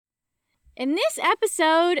In this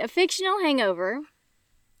episode of Fictional Hangover,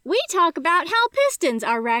 we talk about how pistons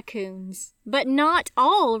are raccoons, but not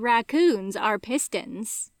all raccoons are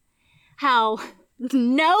pistons. How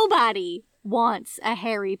nobody wants a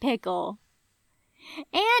hairy pickle.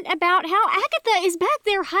 And about how Agatha is back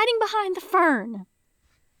there hiding behind the fern.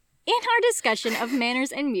 In our discussion of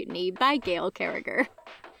Manners and Mutiny by Gail Carriger.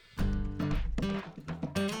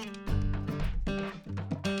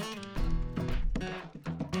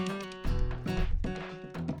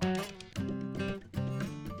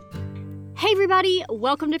 Hey everybody,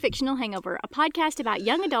 welcome to Fictional Hangover, a podcast about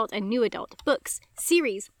young adult and new adult books,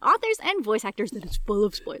 series, authors, and voice actors that is full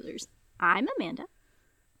of spoilers. I'm Amanda.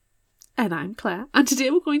 And I'm Claire, and today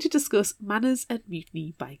we're going to discuss Manners and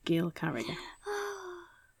Mutiny by Gail Carriger.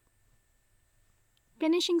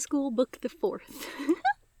 Finishing School, Book the 4th.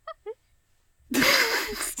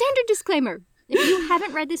 Standard disclaimer. If you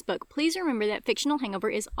haven't read this book, please remember that Fictional Hangover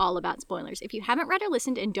is all about spoilers. If you haven't read or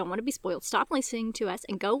listened and don't want to be spoiled, stop listening to us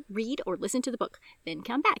and go read or listen to the book. Then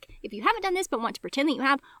come back. If you haven't done this but want to pretend that you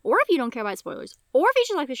have, or if you don't care about spoilers, or if you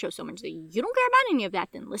just like the show so much that you don't care about any of that,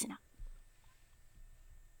 then listen up.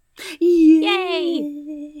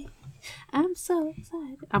 Yay! I'm so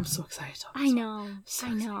excited. I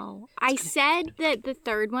know. I said that the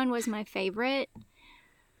third one was my favorite,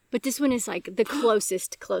 but this one is like the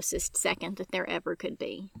closest second that there ever could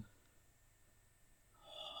be.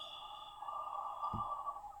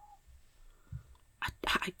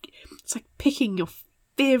 It's like picking your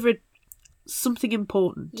favourite something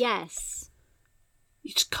important. Yes.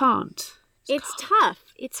 You just can't. It's tough.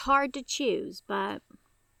 It's hard to choose, but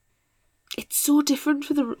it's so different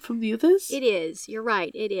from the others. It is. You're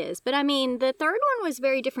right. It is. But I mean, the third one was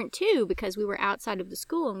very different too because we were outside of the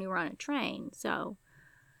school and we were on a train, so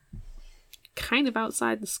kind of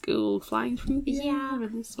outside the school, flying through the air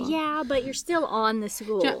in this one. Yeah, but you're still on the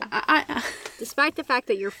school. Yeah, I despite the fact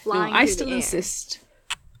that you're flying I through still the air. insist.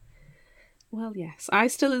 Well, yes, I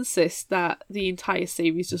still insist that the entire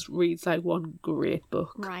series just reads like one great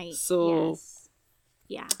book. Right. So, yes.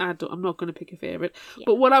 Yeah. I'm not going to pick a favourite. Yeah.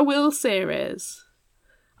 But what I will say is,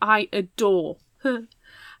 I adore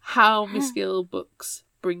how Miss Gale books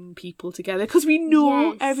bring people together. Because we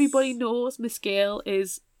know, everybody knows Miss Gale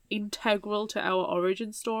is integral to our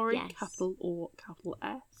origin story, yes. capital O, capital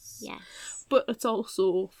S. Yes. But it's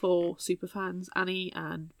also for superfans, Annie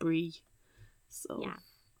and Bree. So yeah.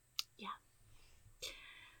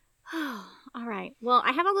 All right. Well,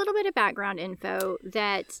 I have a little bit of background info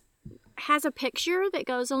that has a picture that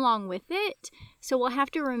goes along with it, so we'll have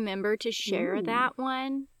to remember to share that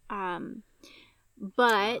one.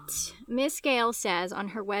 But Miss Gale says on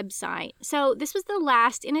her website, so this was the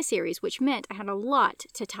last in a series, which meant I had a lot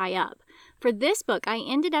to tie up. For this book, I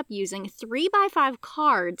ended up using 3x5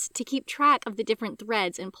 cards to keep track of the different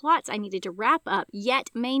threads and plots I needed to wrap up,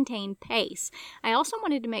 yet maintain pace. I also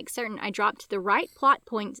wanted to make certain I dropped the right plot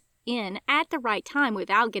points in at the right time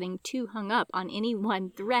without getting too hung up on any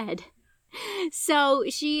one thread. So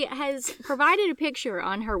she has provided a picture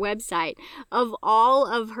on her website of all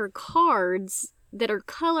of her cards that are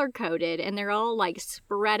color-coded, and they're all like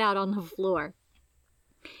spread out on the floor.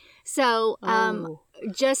 So,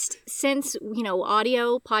 just since,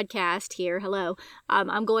 audio podcast here, hello,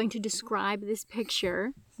 I'm going to describe this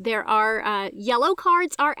picture. There are, yellow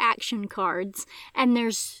cards are action cards, and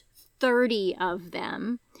there's 30 of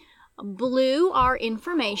them. Blue are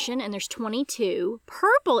information, and there's 22.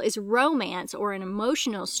 Purple is romance or an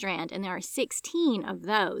emotional strand, and there are 16 of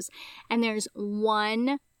those. And there's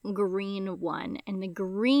one green one, and the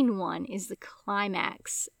green one is the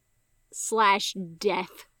climax /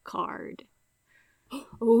 death card.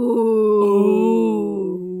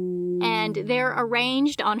 Ooh. And they're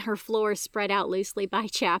arranged on her floor, spread out loosely by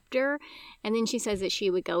chapter. And then she says that she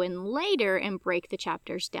would go in later and break the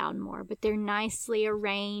chapters down more. But they're nicely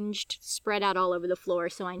arranged, spread out all over the floor.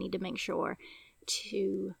 So I need to make sure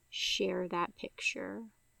to share that picture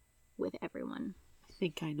with everyone. I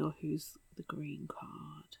think I know who's the green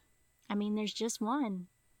card. I mean, there's just one.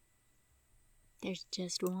 There's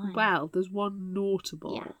just one. Well, there's one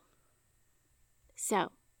notable. Yeah.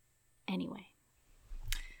 So, anyway.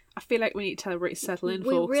 I feel like we need to tell everybody to settle in, we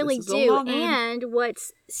folks. We really do. And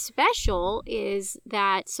what's special is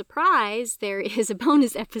that, surprise, there is a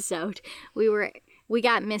bonus episode. We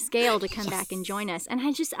got Miss Gale to come back and join us. And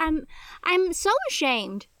I'm so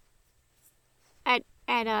ashamed at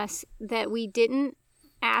us that we didn't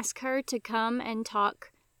ask her to come and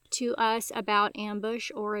talk to us about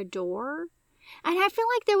Ambush or Adore. And I feel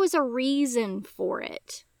like there was a reason for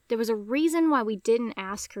it. There was a reason why we didn't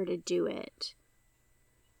ask her to do it.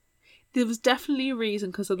 There was definitely a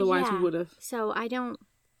reason, because otherwise we would have. So I don't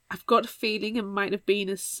I've got a feeling it might have been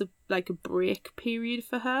a break period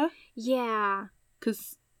for her. Yeah.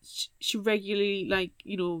 Because she regularly,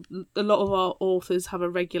 a lot of our authors have a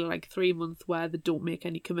regular 3-month where they don't make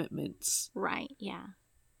any commitments. Right, yeah.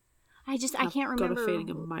 I can't remember. I've got a feeling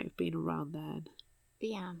it might have been around then.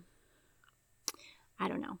 Yeah. I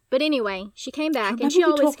don't know. But anyway, she came back, and she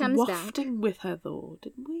always comes back. We talked wafting with her, though,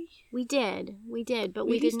 didn't we? We did, but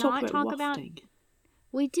we did not talk about...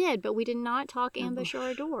 We did, but we did not talk Ambush or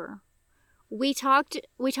Adore. We talked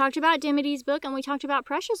about Dimity's book, and we talked about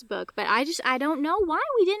Precious' book, but I don't know why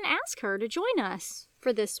we didn't ask her to join us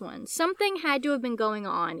for this one. Something had to have been going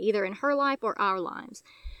on, either in her life or our lives.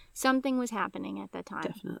 Something was happening at that time.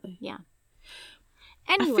 Definitely. Yeah.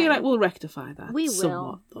 Anyway, I feel like we'll rectify that. We will.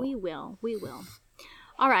 Somewhat, We will.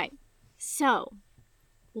 All right. So,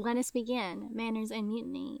 let us begin Manners and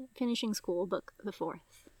Mutiny, Finishing School, Book the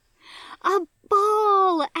 4th. A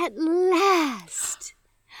ball at last!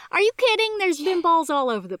 Are you kidding? There's been balls all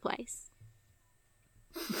over the place.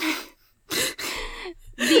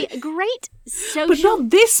 The great social... But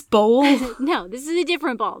not this ball! No, this is a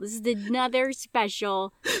different ball. This is another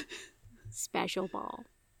special ball.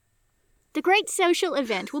 The great social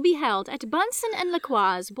event will be held at Bunsen and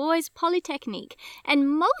Lacroix's Boys Polytechnique, and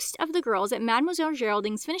most of the girls at Mademoiselle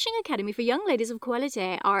Geraldine's Finishing Academy for Young Ladies of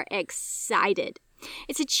Qualité are excited.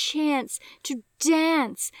 It's a chance to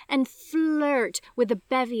dance and flirt with a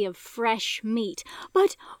bevy of fresh meat.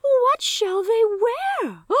 But what shall they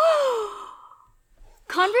wear?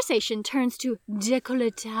 Conversation turns to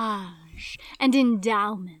décolletage and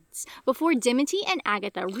endowments before Dimity and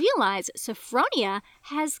Agatha realize Sophronia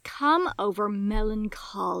has come over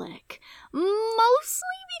melancholic,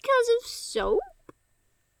 mostly because of soap,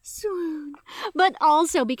 swoon, but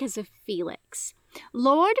also because of Felix.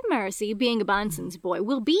 Lord Mercy, being Bunsen's boy,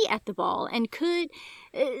 will be at the ball and could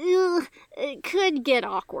get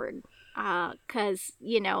awkward, 'cause,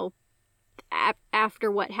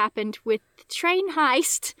 after what happened with the train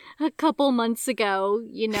heist a couple months ago,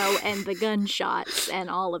 and the gunshots and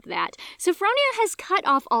all of that. Sophronia has cut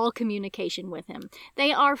off all communication with him.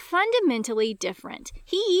 They are fundamentally different.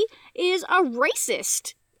 He is a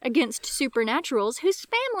racist against supernaturals whose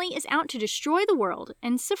family is out to destroy the world,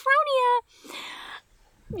 and Sophronia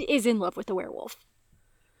is in love with a werewolf.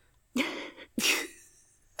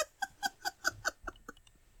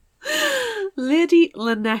 Lady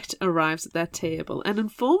Lynette arrives at their table and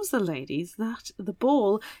informs the ladies that the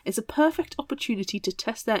ball is a perfect opportunity to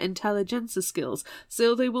test their intelligence skills,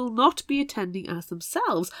 so they will not be attending as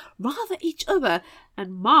themselves, rather each other,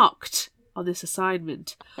 and marked on this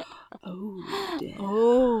assignment. Oh dear.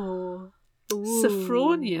 Oh.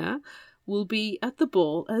 Sophronia will be at the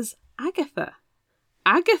ball as Agatha,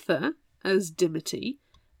 Agatha as Dimity,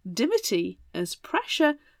 Dimity as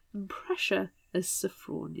Pressure, and Pressure as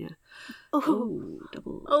Sophronia. Double.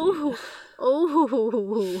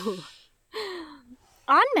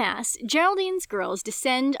 En masse, Geraldine's girls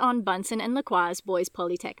descend on Bunsen and Lacroix's Boys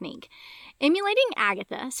Polytechnique. Emulating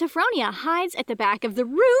Agatha, Sophronia hides at the back of the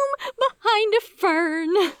room behind a fern.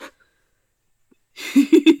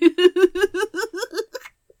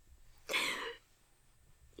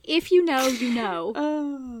 If you know, you know.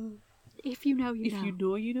 If you know, you know. If you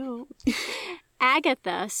know, you know.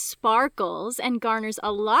 Agatha sparkles and garners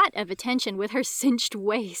a lot of attention with her cinched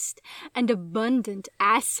waist and abundant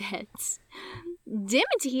assets.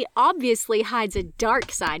 Dimity obviously hides a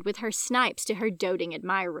dark side with her snipes to her doting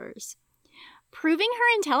admirers. Proving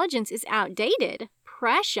her intelligence is outdated,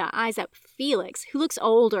 Pressure eyes up Felix, who looks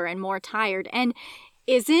older and more tired and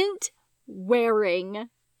isn't wearing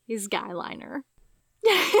his guyliner.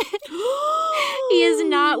 He is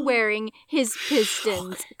not wearing his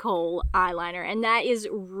Pistons Kohl eyeliner, and that is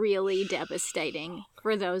really devastating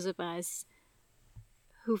for those of us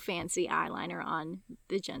who fancy eyeliner on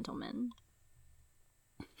the gentleman.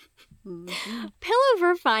 Mm-hmm.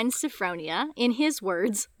 Pilliver finds Sophronia, in his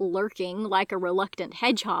words, lurking like a reluctant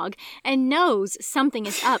hedgehog, and knows something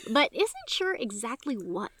is up, but isn't sure exactly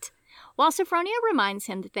what. While Sophronia reminds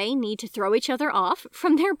him that they need to throw each other off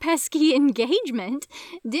from their pesky engagement,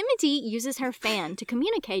 Dimity uses her fan to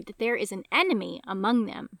communicate that there is an enemy among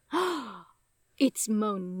them. It's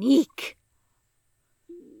Monique.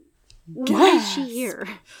 Gasp. Why is she here?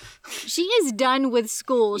 She is done with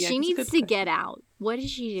school. Yeah, she needs to get out. What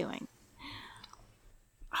is she doing?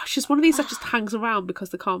 She's one of these that just hangs around because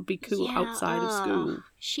they can't be cool outside of school.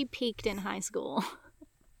 She peaked in high school.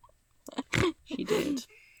 She did.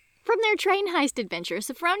 From their train heist adventure,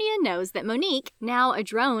 Sophronia knows that Monique, now a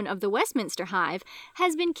drone of the Westminster Hive,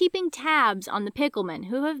 has been keeping tabs on the Picklemen,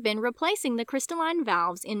 who have been replacing the crystalline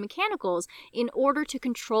valves in mechanicals in order to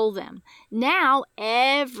control them. Now,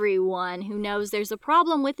 everyone who knows there's a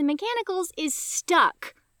problem with the mechanicals is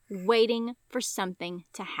stuck, waiting for something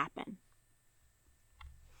to happen.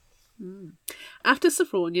 After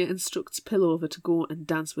Sophronia instructs Pillover to go and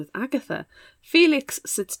dance with Agatha, Felix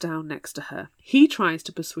sits down next to her. He tries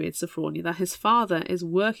to persuade Sophronia that his father is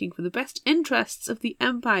working for the best interests of the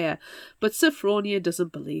Empire, but Sophronia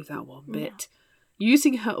doesn't believe that one bit. No.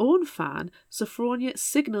 Using her own fan, Sophronia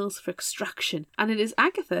signals for extraction, and it is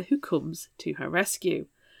Agatha who comes to her rescue.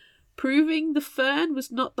 Proving the fern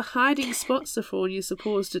was not the hiding spot Sophronia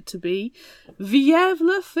supposed it to be, Viève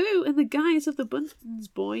LeFou, in the guise of the Bunsen's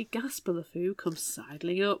boy Gaspar LeFou, comes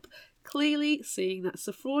sidling up, clearly seeing that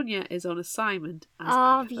Sophronia is on assignment as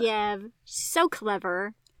Agatha. Viève, so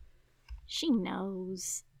clever. She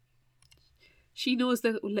knows. She knows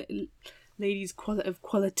the lady's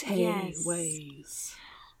quality ways.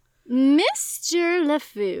 Mr.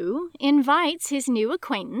 LeFou invites his new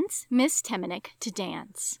acquaintance, Miss Temenick, to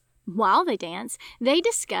dance. While they dance, they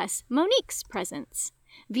discuss Monique's presence.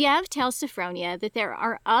 Viève tells Sophronia that there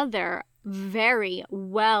are other very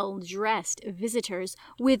well-dressed visitors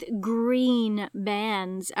with green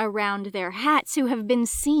bands around their hats who have been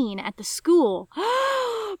seen at the school.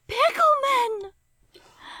 Picklemen!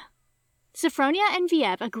 Sophronia and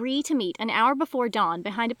Viève agree to meet an hour before dawn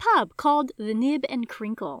behind a pub called the Nib and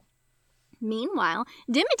Crinkle. Meanwhile,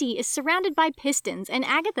 Dimity is surrounded by pistons, and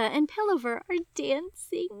Agatha and Pillover are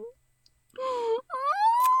dancing.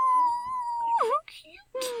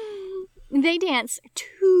 They dance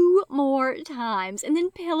 2 more times, and then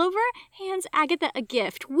Pillover hands Agatha a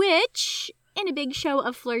gift, which, in a big show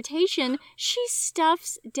of flirtation, she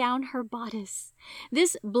stuffs down her bodice.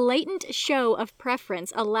 This blatant show of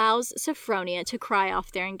preference allows Sophronia to cry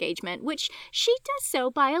off their engagement, which she does so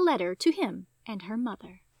by a letter to him and her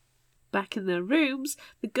mother. Back in their rooms,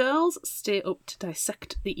 the girls stay up to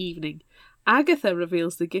dissect the evening. Agatha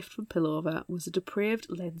reveals the gift from Pillover was a depraved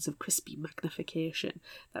lens of crispy magnification,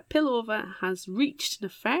 that Pillover has reached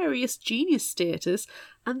nefarious genius status,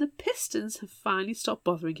 and the pistons have finally stopped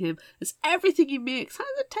bothering him, as everything he makes has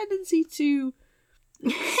a tendency to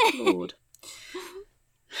explode.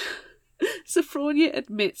 Sophronia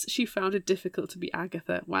admits she found it difficult to be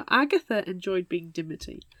Agatha, while Agatha enjoyed being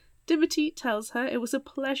Dimity. Dimity tells her it was a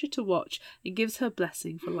pleasure to watch and gives her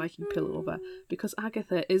blessing for liking Pillover, because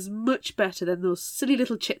Agatha is much better than those silly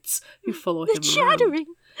little chits who follow him around.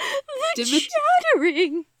 The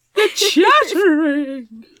chattering!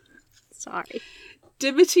 Sorry.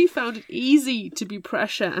 Dimity found it easy to be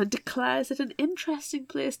Pressure and declares it an interesting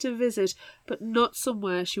place to visit, but not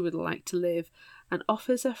somewhere she would like to live, and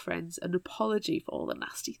offers her friends an apology for all the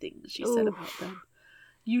nasty things she said about them.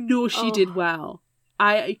 You know she did well.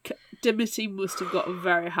 Dimity must have got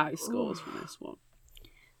very high scores from this one.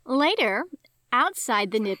 Later, outside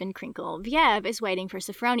the Nib and Crinkle, Viève is waiting for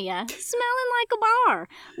Sophronia, smelling like a bar,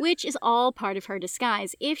 which is all part of her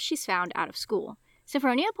disguise if she's found out of school.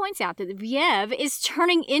 Sophronia points out that Viève is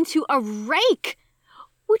turning into a rake,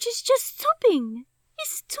 which is just stopping.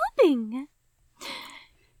 It's stopping.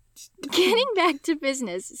 Getting back to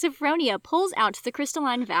business, Sophronia pulls out the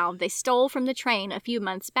crystalline valve they stole from the train a few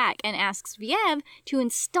months back and asks Viève to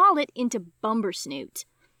install it into Bumbersnoot.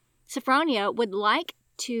 Sophronia would like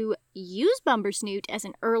to use Bumbersnoot as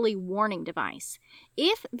an early warning device.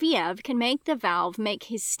 If Viève can make the valve make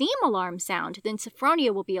his steam alarm sound, then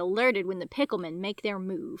Sophronia will be alerted when the Picklemen make their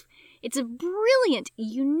move. It's a brilliant,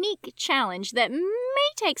 unique challenge that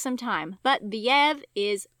may take some time, but Viève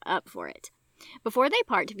is up for it. Before they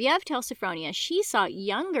part, Viève tells Sophronia she saw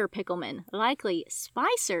younger Picklemen, likely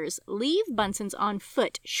Spicers, leave Bunsen's on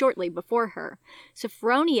foot shortly before her.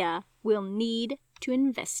 Sophronia will need to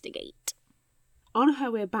investigate. On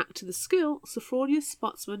her way back to the school, Sophronia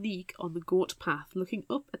spots Monique on the goat path looking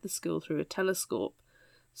up at the school through a telescope.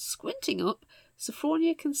 Squinting up,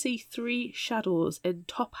 Sophronia can see 3 shadows in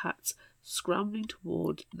top hats scrambling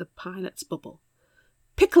toward the pilot's bubble.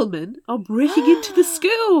 Picklemen are breaking into the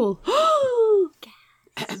school!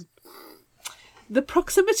 The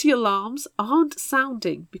proximity alarms aren't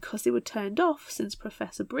sounding because they were turned off since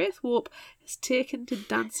Professor Braithwaite has taken to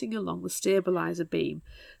dancing along the stabiliser beam,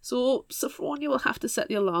 so Sophronia will have to set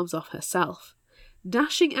the alarms off herself.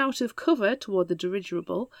 Dashing out of cover toward the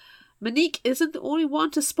dirigible, Monique isn't the only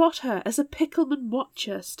one to spot her as a Pickleman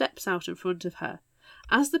watcher steps out in front of her.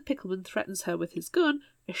 As the Pickleman threatens her with his gun,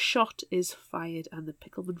 a shot is fired and the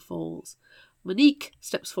Pickleman falls. Monique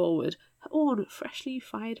steps forward, her own freshly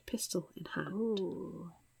fired pistol in hand.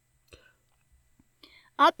 Ooh.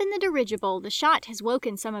 Up in the dirigible, the shot has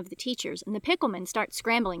woken some of the teachers, and the Picklemen start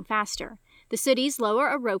scrambling faster. The Sooties lower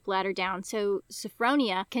a rope ladder down so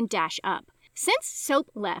Sophronia can dash up. Since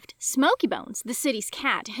Soap left, Smoky Bones, the city's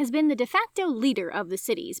cat, has been the de facto leader of the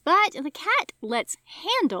cities, but the cat lets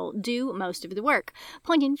Handle do most of the work.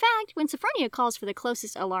 Point in fact, when Sophronia calls for the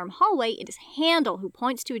closest alarm hallway, it is Handle who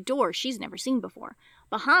points to a door she's never seen before.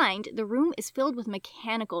 Behind, the room is filled with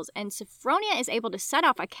mechanicals, and Sophronia is able to set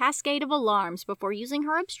off a cascade of alarms before using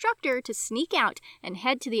her obstructor to sneak out and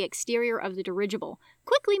head to the exterior of the dirigible,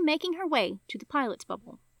 quickly making her way to the pilot's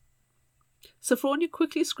bubble. Sophronia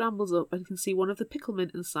quickly scrambles up and can see one of the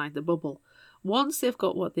Picklemen inside the bubble. Once they've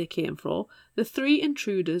got what they came for, the three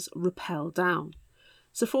intruders rappel down.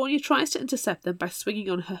 Sophronia tries to intercept them by swinging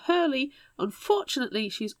on her Hurley. Unfortunately,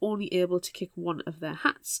 she's only able to kick one of their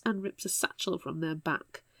hats and rips a satchel from their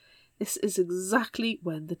back. This is exactly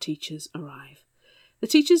when the teachers arrive. The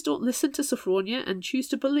teachers don't listen to Sophronia and choose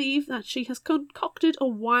to believe that she has concocted a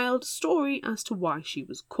wild story as to why she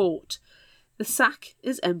was caught. The sack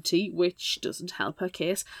is empty, which doesn't help her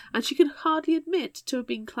case, and she can hardly admit to have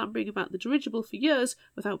been clambering about the dirigible for years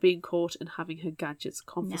without being caught and having her gadgets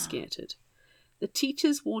confiscated. No. The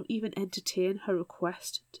teachers won't even entertain her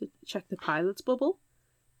request to check the pilot's bubble.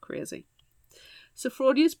 Crazy.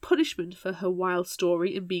 Sophronia's punishment for her wild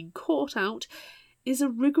story and being caught out is a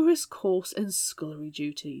rigorous course in scullery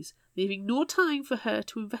duties, leaving no time for her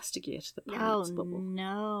to investigate the pilot's bubble.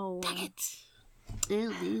 No. Dang it.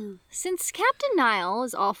 Since Captain Nile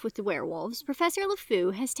is off with the werewolves, Professor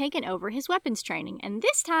LeFou has taken over his weapons training, and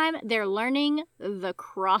this time they're learning the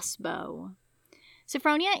crossbow.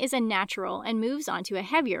 Sophronia is a natural and moves on to a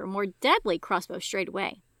heavier, more deadly crossbow straight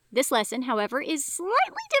away. This lesson, however, is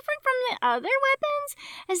slightly different from the other weapons,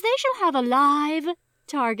 as they shall have a live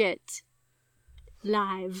target.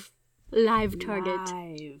 Live target.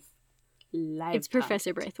 Live it's target.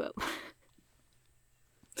 Professor Braithwaite.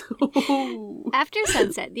 After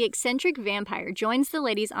sunset, the eccentric vampire joins the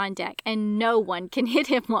ladies on deck, and no one can hit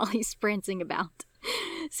him while he's prancing about.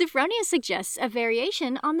 Sophronia suggests a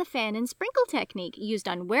variation on the fan and sprinkle technique used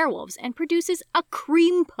on werewolves and produces a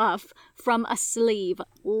cream puff from a sleeve,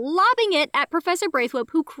 lobbing it at Professor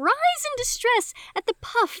Braithwaite, who cries in distress at the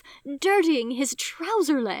puff dirtying his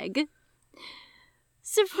trouser leg.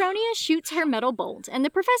 Sophronia shoots her metal bolt, and the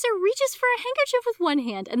professor reaches for a handkerchief with one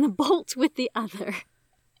hand and the bolt with the other.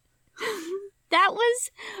 That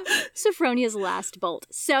was Sophronia's last bolt,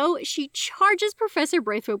 so she charges Professor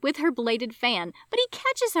Braithwaite with her bladed fan, but he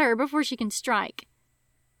catches her before she can strike.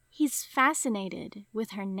 He's fascinated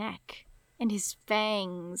with her neck, and his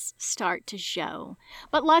fangs start to show.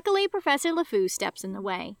 But luckily, Professor LeFou steps in the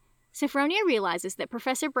way. Sophronia realizes that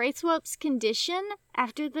Professor Braithwaite's condition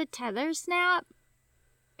after the tether snap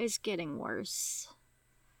is getting worse.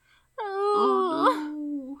 Oh no.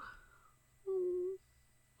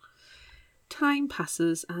 Time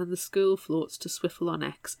passes and the school floats to Swiffle on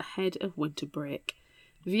X ahead of winter break.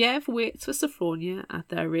 Viev waits for Sophronia at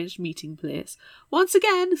their arranged meeting place, once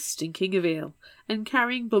again stinking of ale, and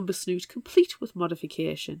carrying Bumbersnoot complete with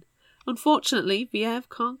modification. Unfortunately, Viev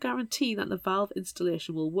can't guarantee that the valve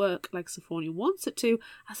installation will work like Sophronia wants it to,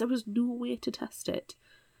 as there is no way to test it.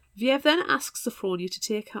 Viev then asks Sophronia to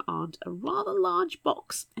take her aunt a rather large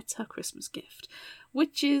box. It's her Christmas gift,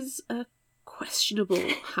 which is a questionable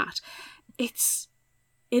hat. It's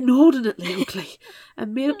inordinately ugly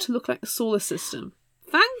and made up to look like the solar system.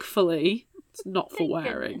 Thankfully, it's not for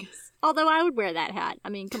wearing. Goodness. Although I would wear that hat. I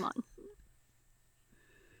mean, come on.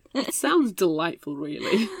 It sounds delightful,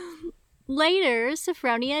 really. Later,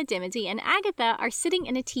 Sophronia, Dimity, and Agatha are sitting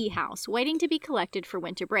in a tea house, waiting to be collected for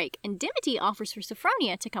winter break, and Dimity offers for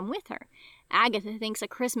Sophronia to come with her. Agatha thinks a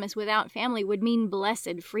Christmas without family would mean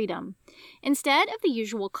blessed freedom. Instead of the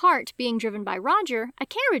usual cart being driven by Roger, a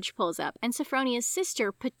carriage pulls up, and Sophronia's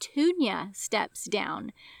sister, Petunia, steps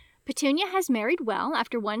down. Petunia has married well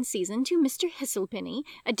after one season to Mr. Hisselpenny,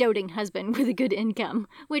 a doting husband with a good income,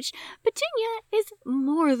 which Petunia is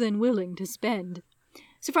more than willing to spend.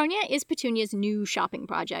 Sophronia is Petunia's new shopping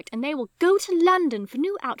project, and they will go to London for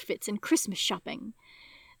new outfits and Christmas shopping.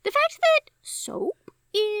 The fact that Soap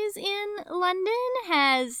is in London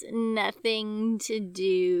has nothing to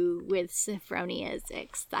do with Sophronia's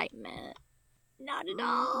excitement. Not at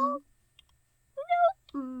all.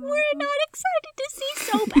 No, we're not excited to see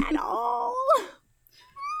Soap at all.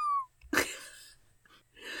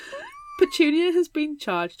 Petunia has been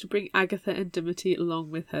charged to bring Agatha and Dimity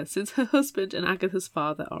along with her, since her husband and Agatha's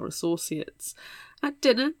father are associates. At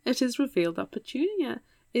dinner, it is revealed that Petunia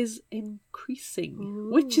is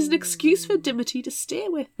increasing, which is an excuse for Dimity to stay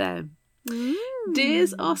with them.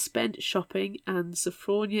 Days are spent shopping, and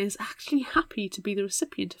Sophronia is actually happy to be the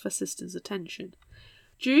recipient of her sister's attention.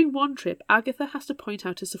 During one trip, Agatha has to point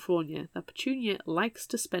out to Sophronia that Petunia likes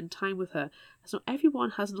to spend time with her, as not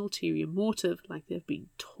everyone has an ulterior motive like they've been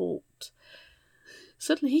taught.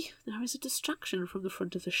 Suddenly, there is a distraction from the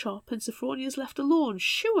front of the shop, and Sophronia is left alone,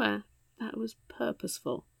 sure that it was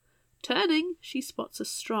purposeful. Turning, she spots a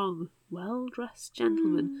strong, well-dressed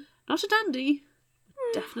gentleman, not a dandy,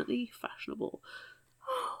 but definitely fashionable.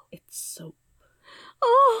 It's Soap.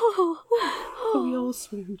 Oh, we all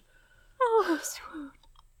swooned. Oh, swoon.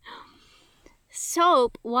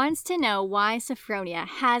 Soap wants to know why Sophronia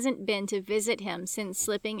hasn't been to visit him since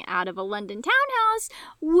slipping out of a London townhouse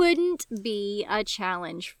wouldn't be a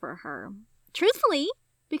challenge for her. Truthfully,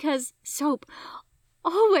 because Soap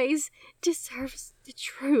always deserves the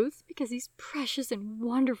truth because he's precious and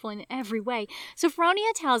wonderful in every way.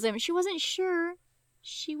 Sophronia tells him she wasn't sure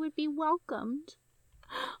she would be welcomed.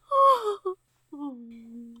 Oh.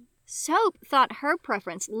 Soap thought her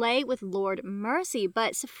preference lay with Lord Mercy,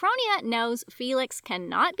 but Sophronia knows Felix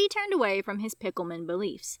cannot be turned away from his Pickleman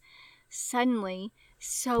beliefs. Suddenly,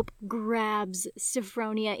 Soap grabs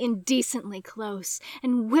Sophronia indecently close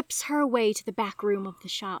and whips her away to the back room of the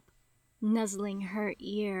shop. Nuzzling her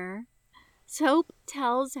ear, Soap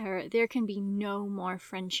tells her there can be no more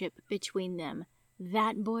friendship between them.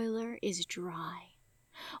 That boiler is dry.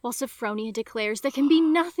 While Sophronia declares there can be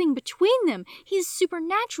nothing between them. He's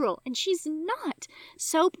supernatural, and she's not.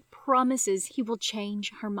 Soap promises he will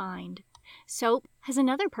change her mind. Soap has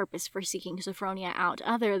another purpose for seeking Sophronia out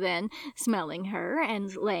other than smelling her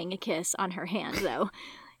and laying a kiss on her hand, though.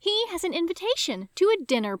 He has an invitation to a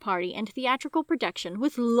dinner party and theatrical production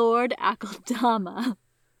with Lord Akeldama.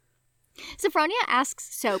 Sophronia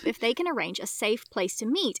asks Soap if they can arrange a safe place to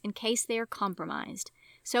meet in case they are compromised.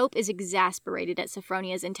 Soap is exasperated at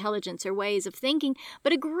Sophronia's intelligence or ways of thinking,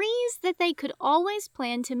 but agrees that they could always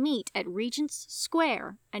plan to meet at Regent's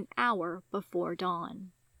Square an hour before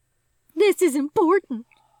dawn. This is important.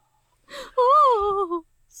 Oh,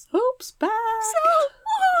 Soap's back! Soap!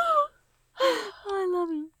 Oh, I love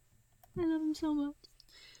him. I love him so much.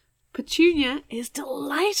 Petunia is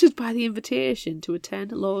delighted by the invitation to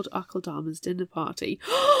attend Lord Akeldama's dinner party.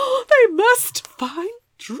 They must find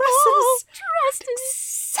dresses, dressed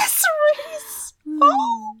accessories.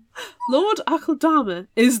 Lord Akeldama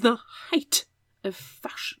is the height of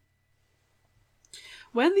fashion.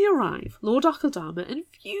 When they arrive, Lord Akeldama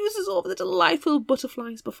infuses over the delightful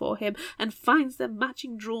butterflies before him and finds them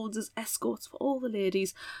matching drones as escorts for all the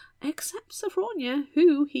ladies, except Sophronia,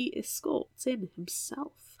 who he escorts in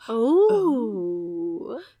himself.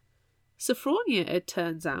 Oh. Sophronia, it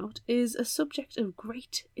turns out, is a subject of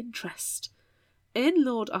great interest. In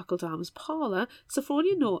Lord Akeldama's parlour,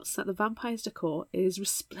 Sophronia notes that the vampire's decor is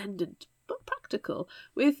resplendent but practical,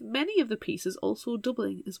 with many of the pieces also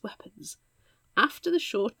doubling as weapons. After the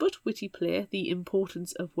short but witty play, The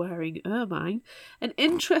Importance of Wearing Ermine, an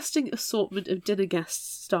interesting assortment of dinner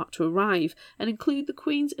guests start to arrive and include the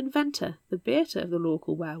Queen's inventor, the beta of the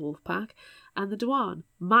local werewolf pack, and the Dewan,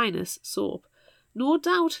 minus Soap. No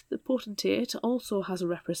doubt the potentate also has a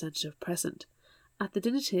representative present. At the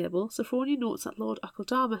dinner table, Sophronia notes that Lord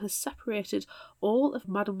Akeldama has separated all of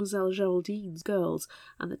Mademoiselle Geraldine's girls,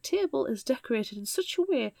 and the table is decorated in such a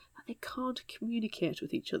way that they can't communicate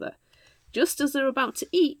with each other. Just as they're about to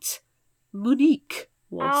eat, Monique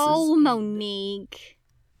waltzes in. Monique.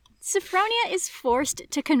 Sophronia is forced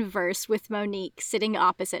to converse with Monique sitting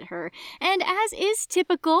opposite her, and as is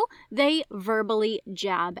typical, they verbally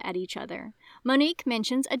jab at each other. Monique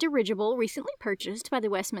mentions a dirigible recently purchased by the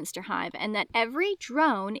Westminster Hive and that every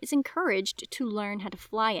drone is encouraged to learn how to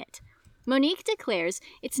fly it. Monique declares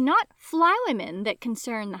it's not flywomen that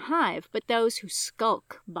concern the Hive, but those who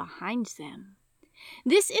skulk behind them.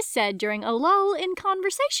 This is said during a lull in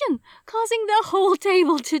conversation, causing the whole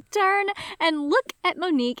table to turn and look at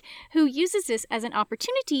Monique, who uses this as an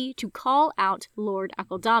opportunity to call out Lord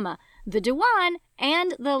Akeldama, the Dewan,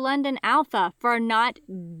 and the London Alpha for not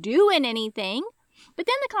doing anything. But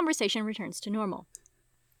then the conversation returns to normal.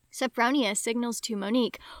 Sophronia signals to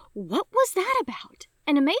Monique, "What was that about?"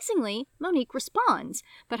 And amazingly, Monique responds,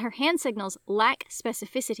 but her hand signals lack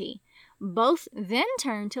specificity. Both then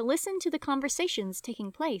turn to listen to the conversations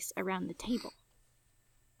taking place around the table.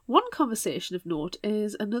 One conversation of note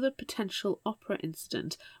is another potential opera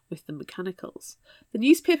incident with the Mechanicals. The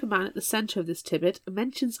newspaper man at the centre of this tidbit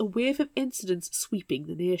mentions a wave of incidents sweeping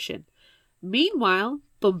the nation. Meanwhile,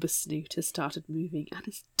 Bumbersnoot has started moving and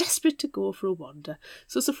is desperate to go for a wander,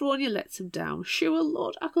 so Sophronia lets him down, sure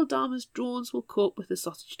Lord Akeldama's drones will cope with the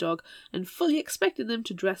sausage dog, and fully expecting them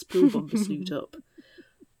to dress poor Bumbersnoot up.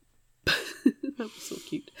 That was so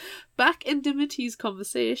cute. Back in Dimity's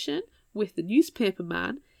conversation with the newspaper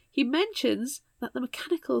man, he mentions that the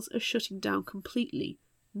mechanicals are shutting down completely,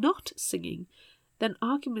 not singing. Then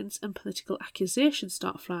arguments and political accusations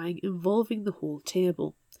start flying, involving the whole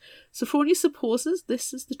table. Sophronia supposes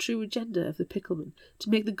this is the true agenda of the Picklemen, to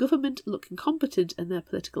make the government look incompetent and their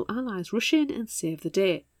political allies rush in and save the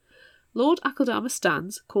day. Lord Akeldama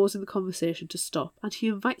stands, causing the conversation to stop, and he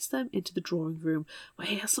invites them into the drawing room, where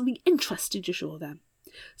he has something interesting to show them.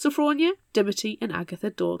 Sophronia, Dimity and Agatha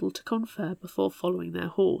dawdle to confer before following their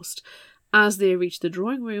host. As they reach the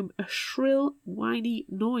drawing room, a shrill, whiny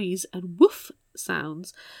noise and woof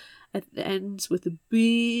sounds. It ends with a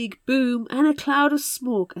big boom and a cloud of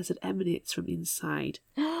smoke as it emanates from inside.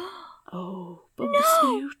 Oh,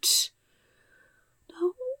 Bumbersnoot.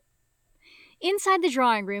 No. Inside the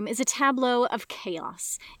drawing room is a tableau of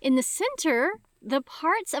chaos. In the center, the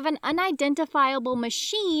parts of an unidentifiable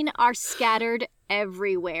machine are scattered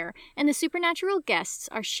everywhere, and the supernatural guests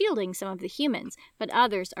are shielding some of the humans, but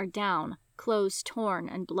others are down, clothes torn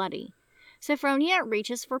and bloody. Sophronia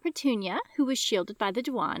reaches for Petunia, who was shielded by the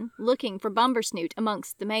Dewan, looking for Bumbersnoot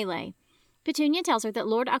amongst the melee. Petunia tells her that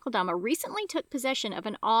Lord Akeldama recently took possession of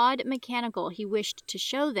an odd mechanical he wished to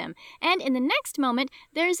show them, and in the next moment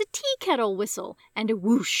there is a tea kettle whistle and a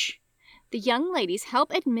whoosh. The young ladies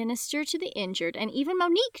help administer to the injured, and even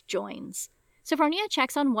Monique joins. Sophronia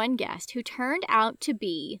checks on one guest, who turned out to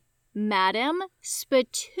be Madame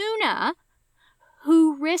Spatoona,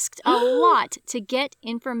 who risked a lot to get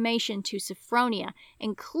information to Sophronia,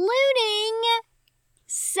 including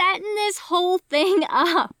setting this whole thing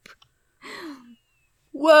up.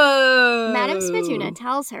 Whoa! Madame Spatoona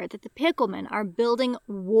tells her that the Picklemen are building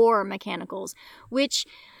war mechanicals, which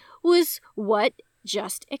was what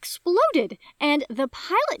just exploded, and the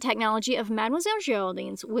pilot technology of Mademoiselle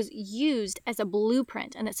Geraldine's was used as a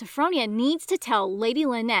blueprint, and that Sophronia needs to tell Lady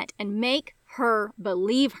Lynette and make her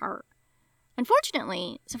believe her.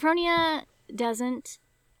 Unfortunately, Sophronia doesn't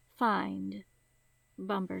find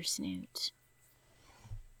Bumbersnoot.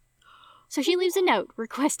 So she leaves a note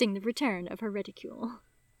requesting the return of her reticule.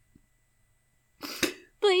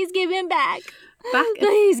 Please give him back.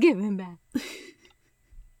 Please give him back.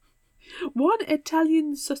 One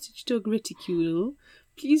Italian sausage dog reticule.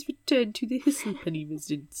 Please return to the Hisselpenny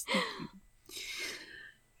residence. Thank you.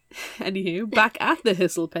 Anywho, back at the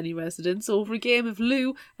Hisselpenny residence, over a game of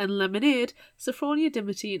Loo and Lemonade, Sophronia,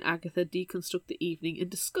 Dimity and Agatha deconstruct the evening and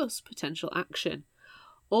discuss potential action.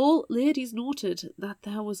 All ladies noted that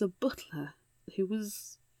there was a butler who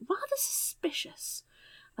was rather suspicious,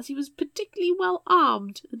 as he was particularly well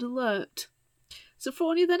armed and alert.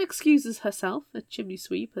 Sophronia then excuses herself. A chimney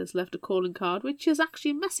sweep has left a calling card, which is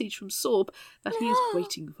actually a message from Soap that he is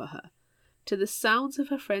waiting for her. To the sounds of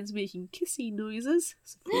her friends making kissy noises,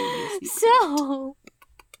 Sophronia sleeps. So,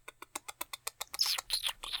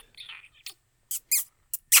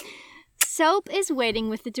 Soap is waiting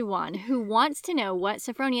with the Dewan, who wants to know what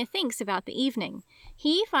Sophronia thinks about the evening.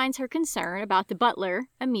 He finds her concern about the butler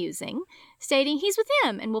amusing, stating he's with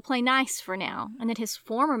him and will play nice for now, and that his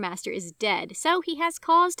former master is dead, so he has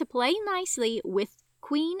cause to play nicely with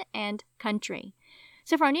Queen and country.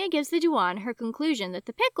 Sophronia gives the Dewan her conclusion that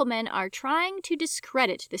the Picklemen are trying to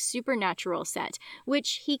discredit the supernatural set,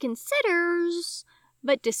 which he considers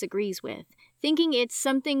but disagrees with, thinking it's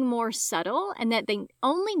something more subtle and that they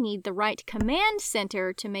only need the right command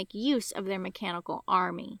center to make use of their mechanical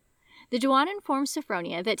army. The Dewan informs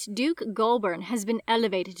Sophronia that Duke Goulburn has been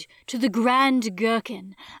elevated to the Grand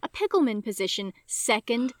Gherkin, a Pickleman position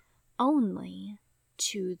second only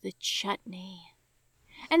to the Chutney,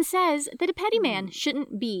 and says that a petty man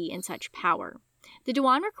shouldn't be in such power. The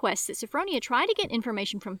Dewan requests that Sophronia try to get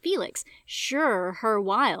information from Felix. Sure, her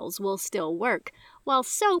wiles will still work, while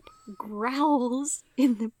Soap growls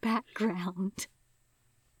in the background.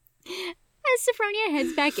 As Sophronia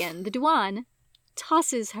heads back in, the Dewan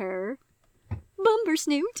tosses her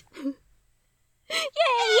Bumbersnoot.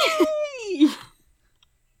 Yay!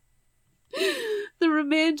 The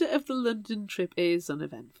remainder of the London trip is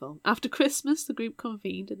uneventful. After Christmas, the group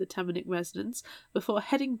convened at the Tamanic residence before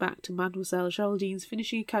heading back to Mademoiselle Geraldine's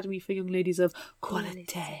finishing academy for young ladies of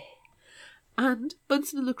qualité and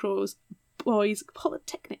Bunsen and Lacroix's boys'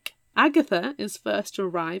 polytechnic. Agatha is first to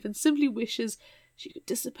arrive and simply wishes she could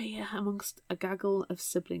disappear amongst a gaggle of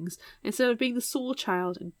siblings instead of being the sole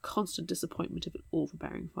child and constant disappointment of an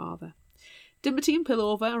overbearing father. Dimity and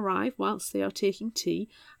Pillover arrive whilst they are taking tea,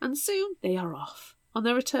 and soon they are off. On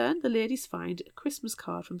their return, the ladies find a Christmas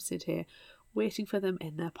card from Sid here, waiting for them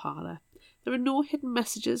in their parlour. There are no hidden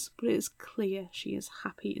messages, but it is clear she is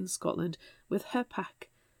happy in Scotland with her pack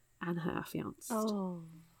and her affianced. Oh.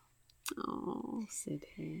 Oh,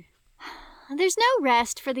 Sidney. There's no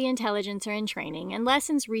rest for the Intelligencer in training, and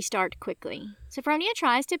lessons restart quickly. Sophronia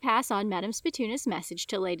tries to pass on Madame Spatuna's message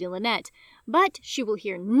to Lady Lynette, but she will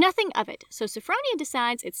hear nothing of it, so Sophronia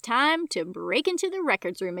decides it's time to break into the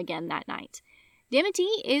records room again that night. Dimity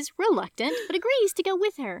is reluctant, but agrees to go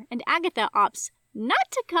with her, and Agatha opts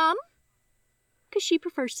not to come because she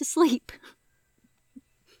prefers to sleep.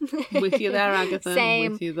 With you there, Agatha.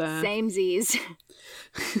 Same, with you there. Same Z's.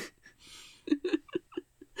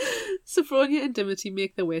 Sophronia and Dimity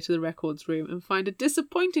make their way to the records room and find it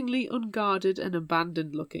disappointingly unguarded and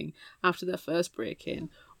abandoned looking after their first break-in.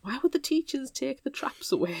 Why would the teachers take the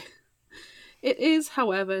traps away? It is,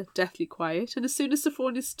 however, deathly quiet, and as soon as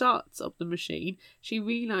Sophronia starts up the machine, she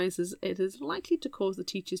realises it is likely to cause the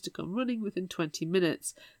teachers to come running within 20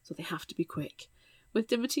 minutes, so they have to be quick. With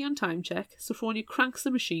Dimity on time check, Sophronia cranks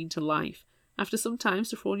the machine to life. After some time,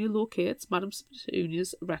 Sophronia locates Madame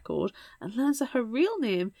Spatunia's record and learns that her real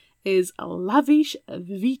name is Lavish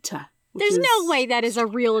Vita. There's no way that is a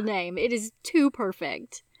real name. It is too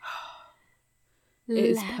perfect. It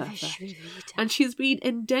is perfect. And she has been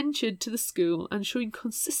indentured to the school and showing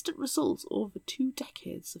consistent results over 2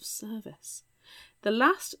 decades of service. The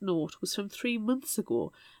last note was from 3 months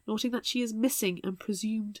ago, noting that she is missing and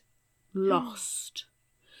presumed lost.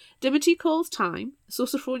 Dimity calls time, so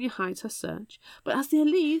Sophronia hides her search, but as they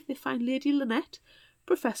leave, they find Lady Lynette,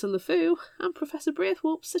 Professor LeFou, and Professor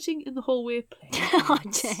Braithwaite sitting in the hallway playing. Oh,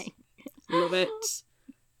 dang. Love it.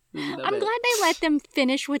 I'm glad they let them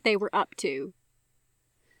finish what they were up to.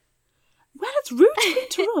 Well, it's rude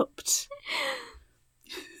to interrupt.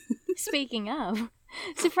 Speaking of,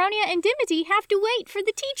 Sophronia and Dimity have to wait for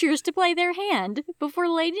the teachers to play their hand before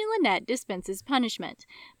Lady Lynette dispenses punishment.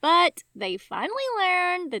 But they finally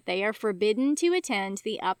learn that they are forbidden to attend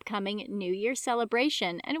the upcoming New Year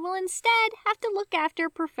celebration and will instead have to look after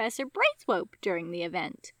Professor Braithwaite during the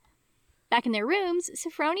event. Back in their rooms,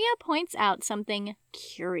 Sophronia points out something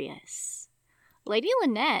curious. Lady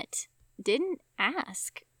Lynette didn't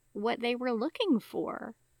ask what they were looking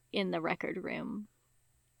for in the record room.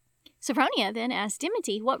 Sophronia then asked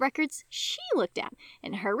Dimity what records she looked at,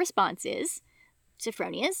 and her response is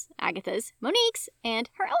Sophronia's, Agatha's, Monique's, and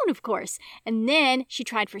her own, of course. And then she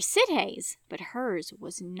tried for Sidney's, but hers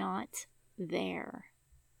was not there.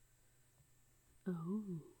 Oh.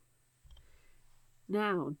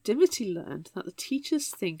 Now, Dimity learned that the teachers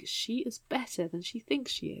think she is better than she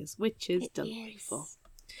thinks she is, which is delightful.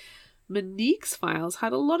 Monique's files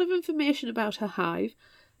had a lot of information about her hive,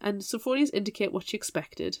 and Sophronia's indicate what she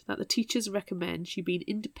expected, that the teachers recommend she be an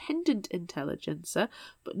independent intelligencer,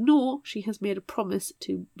 but no, she has made a promise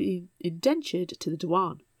to be indentured to the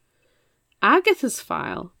Dewan. Agatha's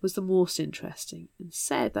file was the most interesting, and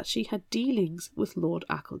said that she had dealings with Lord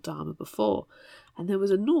Akeldama before, and there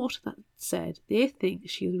was a note that said they think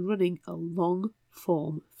she is running a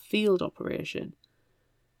long-form field operation.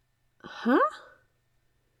 Huh?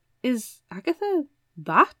 Is Agatha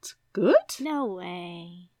that good? No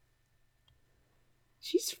way.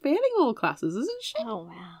 She's failing all classes, isn't she? Oh,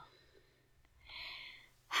 wow.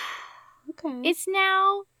 Okay. It's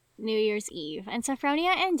now New Year's Eve, and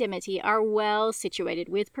Sophronia and Dimity are well situated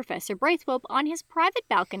with Professor Braithwaite on his private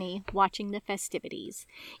balcony watching the festivities.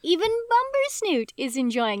 Even Bumbersnoot is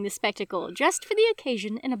enjoying the spectacle, dressed for the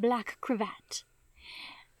occasion in a black cravat.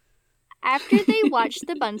 After they watch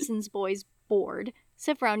the Bunsen's boys board,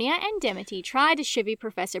 Sophronia and Dimity try to chivvy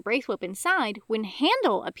Professor Braithwaite inside when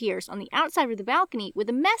Handel appears on the outside of the balcony with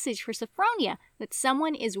a message for Sophronia that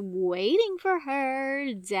someone is waiting for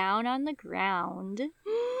her down on the ground.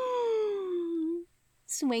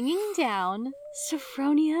 Swinging down,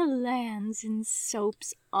 Sophronia lands in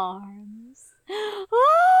Soap's arms.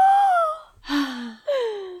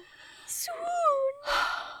 Swoon!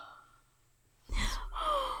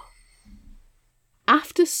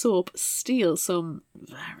 After Soap steals some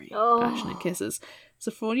very passionate kisses,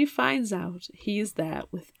 Sophronia finds out he is there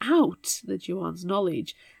without the Dewan's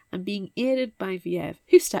knowledge and being aided by Viev,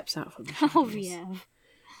 who steps out from the shadows. Oh, Viev.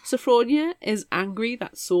 Sophronia is angry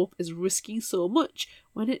that Soap is risking so much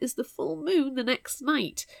when it is the full moon the next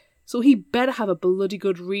night, so he better have a bloody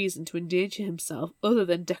good reason to endanger himself other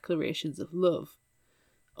than declarations of love.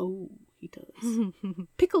 Oh, he does.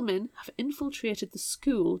 Picklemen have infiltrated the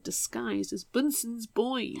school disguised as Bunsen's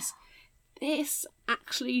boys. This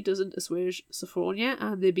actually doesn't assuage Sophronia,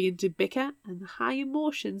 and they begin to bicker, and the high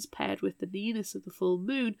emotions paired with the nearness of the full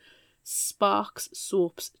moon sparks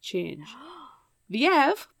Soap's change.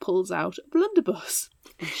 Viev pulls out a blunderbuss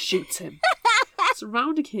and shoots him,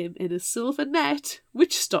 surrounding him in a silver net,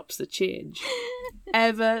 which stops the change.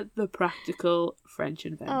 Ever the practical French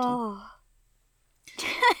inventor. Oh.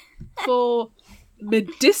 For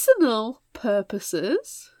medicinal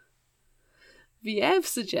purposes, Viev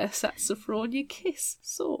suggests that Sophronia kiss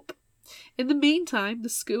Soap. In the meantime, the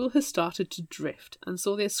school has started to drift, and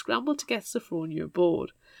so they scramble to get Sophronia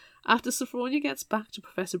aboard. After Sophronia gets back to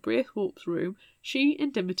Professor Braithwaite's room, she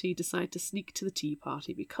and Dimity decide to sneak to the tea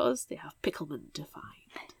party because they have Pickleman to find.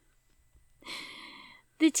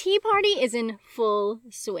 The tea party is in full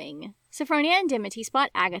swing. Sophronia and Dimity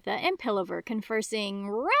spot Agatha and Pilliver conversing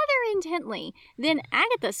rather intently. Then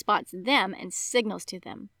Agatha spots them and signals to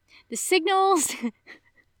them. The signals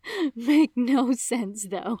make no sense,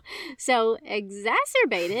 though. So,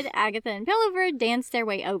 exacerbated, Agatha and Pilliver dance their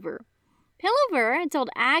way over. Pilliver had told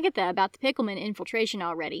Agatha about the Pickleman infiltration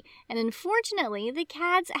already, and unfortunately, the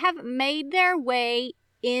cats have made their way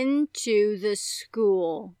into the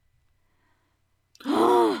school.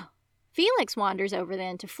 Felix wanders over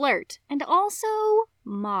then to flirt and also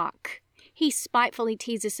mock. He spitefully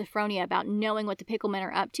teases Sophronia about knowing what the Picklemen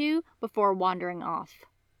are up to before wandering off.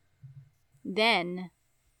 Then,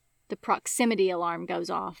 the proximity alarm goes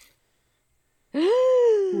off.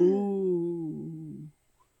 Ooh.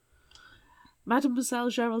 Mademoiselle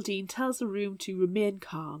Geraldine tells the room to remain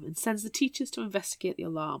calm and sends the teachers to investigate the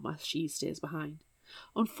alarm while she stays behind.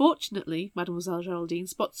 Unfortunately, Mademoiselle Geraldine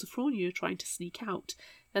spots Sophronia trying to sneak out.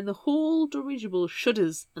 Then the whole dirigible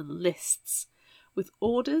shudders and lists. With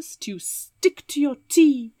orders to stick to your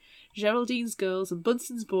tea, Geraldine's girls and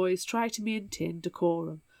Bunsen's boys try to maintain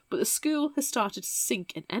decorum. But the school has started to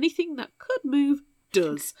sink, and anything that could move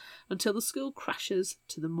does, until the school crashes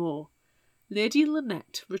to the moor. Lady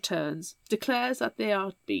Lynette returns, declares that they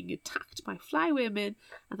are being attacked by flyawaymen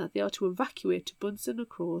and that they are to evacuate to Bunsen and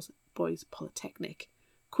Crow's Boys Polytechnic.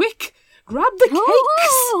 Quick! Grab the cakes!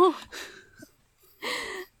 Oh!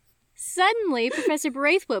 Suddenly, Professor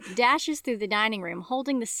Braithwaite dashes through the dining room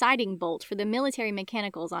holding the sighting bolt for the military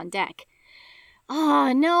mechanicals on deck.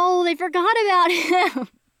 Oh no, they forgot about him!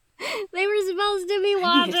 They were supposed to be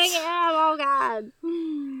watching him! Oh god!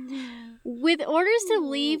 With orders to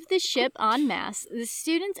leave the ship en masse, the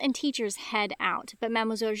students and teachers head out, but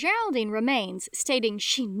Mademoiselle Geraldine remains, stating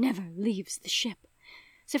she never leaves the ship.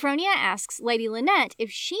 Sophronia asks Lady Lynette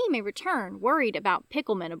if she may return, worried about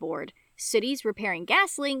Picklemen aboard, Sooty's repairing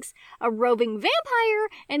gas links, a roving vampire,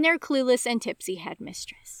 and their clueless and tipsy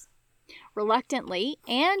headmistress. Reluctantly,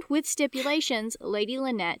 and with stipulations, Lady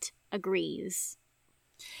Lynette agrees.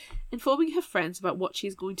 Informing her friends about what she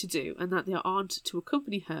is going to do and that they aren't to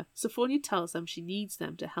accompany her, Sophronia tells them she needs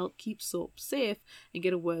them to help keep Soap safe and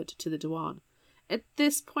get a word to the Dewan. At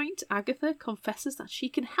this point, Agatha confesses that she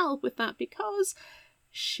can help with that because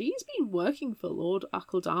she's been working for Lord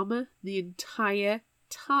Akeldama the entire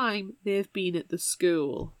time they've been at the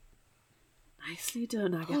school. Nicely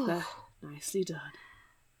done, Agatha. Nicely done.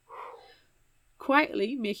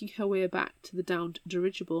 Quietly making her way back to the downed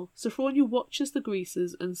dirigible, Sophronia watches the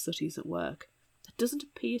greasers and sooties at work. There doesn't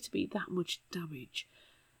appear to be that much damage.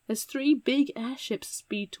 As three big airships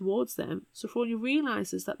speed towards them, Sophronia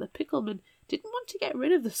realises that the Picklemen didn't want to get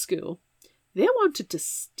rid of the school. They wanted to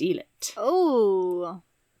steal it. Oh.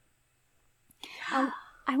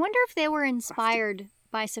 I wonder if they were inspired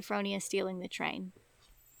by Sophronia stealing the train.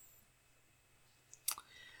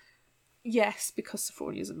 Yes, because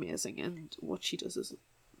Sophronia is amazing and what she does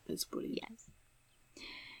is brilliant. Yes.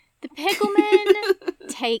 The Picklemen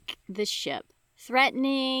take the ship,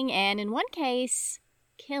 threatening and, in one case,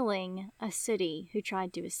 killing a Sooty who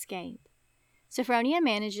tried to escape. Sophronia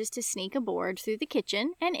manages to sneak aboard through the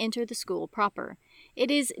kitchen and enter the school proper.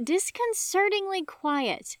 It is disconcertingly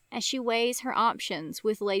quiet as she weighs her options,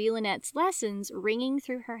 with Lady Lynette's lessons ringing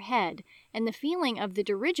through her head and the feeling of the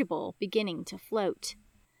dirigible beginning to float.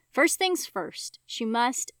 First things first, she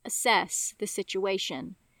must assess the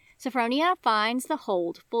situation. Sophronia finds the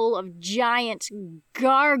hold full of giant,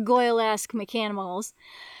 gargoyle-esque mechanicals,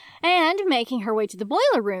 and making her way to the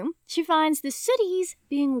boiler room, she finds the Sooties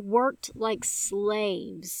being worked like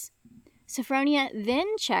slaves. Sophronia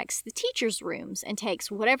then checks the teachers' rooms and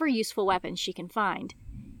takes whatever useful weapons she can find,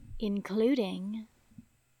 including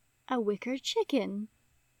a wicker chicken,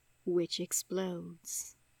 which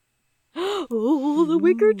explodes. Oh, the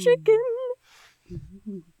wicker chicken!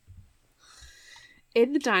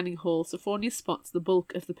 In the dining hall, Sophronia spots the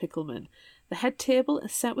bulk of the Picklemen. The head table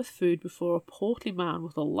is set with food before a portly man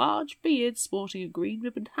with a large beard sporting a green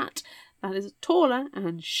ribboned hat that is taller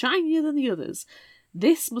and shinier than the others.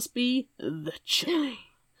 This must be the chili.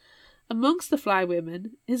 Amongst the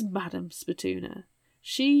flywomen is Madame Spatoona.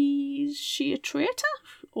 Is she a traitor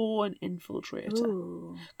or an infiltrator?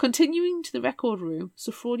 Ooh. Continuing to the record room,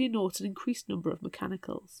 Sophronia notes an increased number of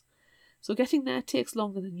mechanicals. So getting there takes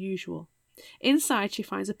longer than usual. Inside, she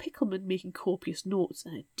finds a pickleman making copious notes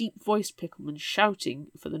and a deep-voiced pickleman shouting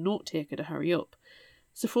for the note-taker to hurry up.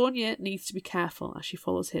 Sophronia needs to be careful as she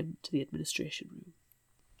follows him to the administration room.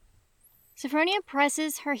 Sophronia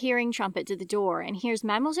presses her hearing trumpet to the door and hears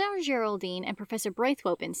Mademoiselle Geraldine and Professor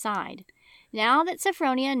Braithwaite inside. Now that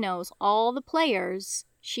Sophronia knows all the players,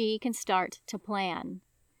 she can start to plan.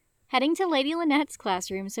 Heading to Lady Lynette's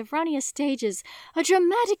classroom, Sophronia stages a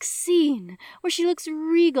dramatic scene where she looks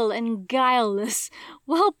regal and guileless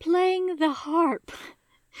while playing the harp.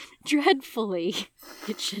 Dreadfully,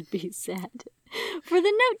 it should be said, for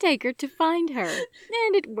the note-taker to find her,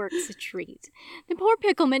 and it works a treat. The poor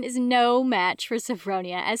pickleman is no match for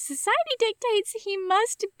Sophronia, as society dictates he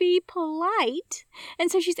must be polite, and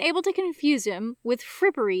so she's able to confuse him with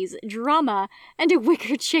fripperies, drama, and a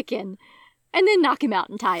wicker chicken, and then knock him out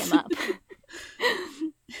and tie him up.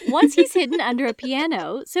 Once he's hidden under a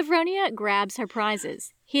piano, Sophronia grabs her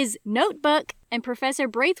prizes, his notebook and Professor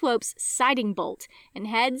Braithwaite's sighting bolt, and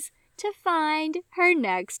heads to find her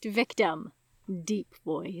next victim. Deep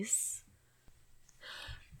voice.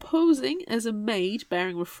 Posing as a maid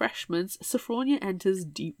bearing refreshments, Sophronia enters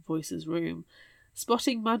Deep Voice's room.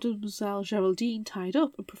 Spotting Mademoiselle Geraldine tied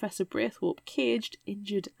up and Professor Braithwaite caged,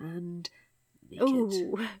 injured, and naked.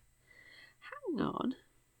 Ooh. Hang on.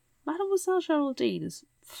 Mademoiselle Geraldine is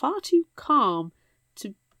far too calm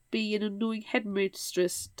to be an annoying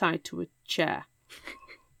headmistress tied to a chair.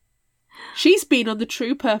 She's been on the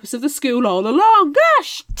true purpose of the school all along.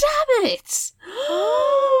 Gosh, damn it!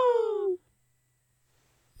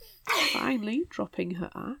 Finally, dropping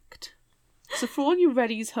her act, Sophronia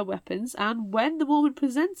readies her weapons, and when the moment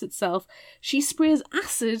presents itself, she sprays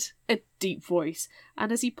acid at Deep Voice,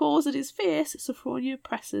 and as he paws at his face, Sophronia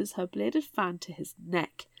presses her bladed fan to his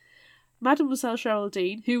neck. Mademoiselle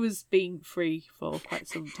Geraldine, who has been free for quite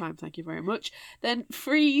some time, thank you very much, then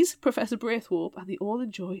frees Professor Braithwaite and they all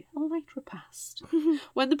enjoy a light repast.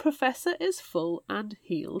 When the professor is full and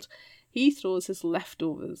healed, he throws his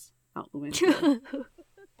leftovers out the window.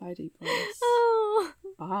 Bye, Deep Voice. Oh.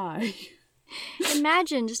 Bye.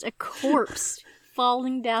 Imagine just a corpse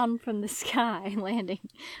falling down from the sky, landing.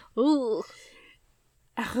 Ooh.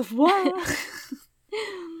 Au revoir.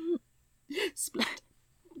 Split.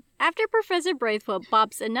 After Professor Braithwaite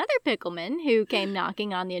bops another pickleman, who came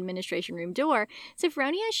knocking on the administration room door,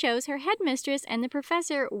 Sophronia shows her headmistress and the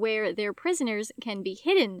professor where their prisoners can be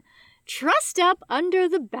hidden, trussed up under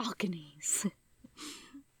the balconies.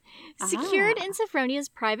 Secured in Sophronia's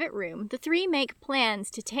private room, the three make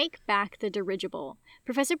plans to take back the dirigible.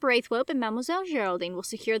 Professor Braithwaite and Mademoiselle Geraldine will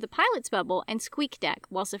secure the pilot's bubble and squeak deck,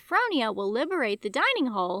 while Sophronia will liberate the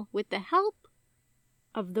dining hall with the help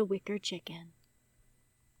of the wicker chicken.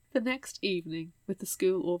 The next evening, with the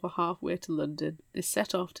school over halfway to London, is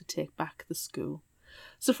set off to take back the school.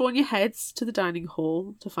 Sophronia heads to the dining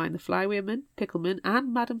hall to find the flywomen, picklemen,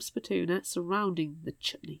 and Madame Spatoona surrounding the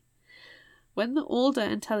chutney. When the older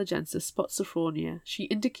intelligentsia spots Sophronia, she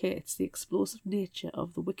indicates the explosive nature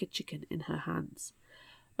of the wicker chicken in her hands.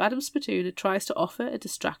 Madame Spatoona tries to offer a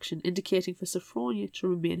distraction, indicating for Sophronia to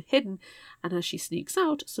remain hidden, and as she sneaks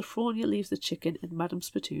out, Sophronia leaves the chicken in Madame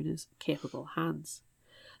Spatoona's capable hands.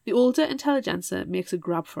 The older intelligentsia makes a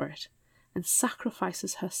grab for it and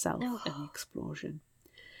sacrifices herself in the explosion.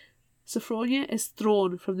 Sophronia is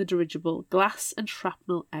thrown from the dirigible, glass and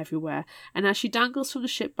shrapnel everywhere, and as she dangles from the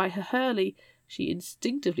ship by her Hurley, she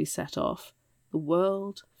instinctively set off. The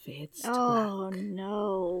world fades to black. Oh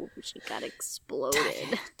no, she got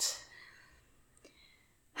exploded.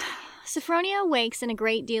 Sophronia wakes in a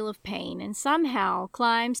great deal of pain and somehow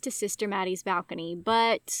climbs to Sister Maddie's balcony,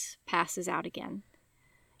 but passes out again.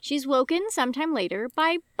 She's woken sometime later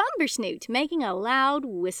by Bumbersnoot making a loud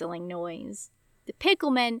whistling noise. The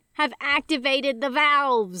picklemen have activated the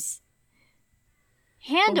valves.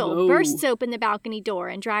 Handel bursts open the balcony door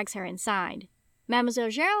and drags her inside. Mademoiselle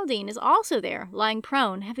Geraldine is also there, lying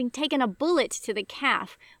prone, having taken a bullet to the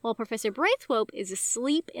calf, while Professor Braithwaite is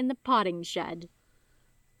asleep in the potting shed.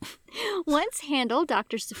 Once Handel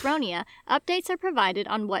doctors Sophronia, updates are provided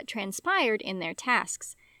on what transpired in their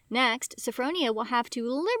tasks. Next, Sophronia will have to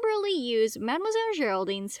liberally use Mademoiselle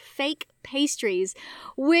Geraldine's fake pastries,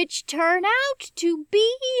 which turn out to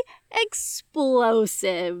be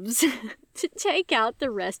explosives, to take out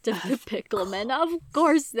the rest of the picklemen. Of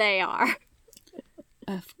course they are.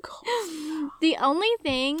 Of course. The only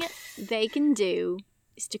thing they can do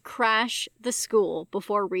is to crash the school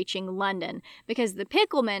before reaching London, because the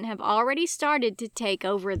picklemen have already started to take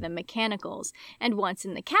over the mechanicals, and once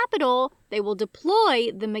in the capital, they will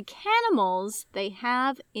deploy the mechanimals they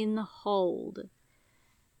have in the hold.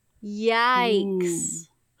 Yikes. Ooh.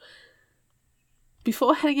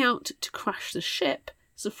 Before heading out to crash the ship,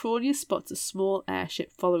 Sophronia spots a small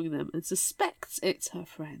airship following them and suspects it's her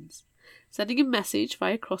friends. Sending a message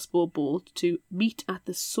via crossbow bolt to meet at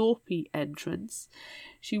the Soapy entrance,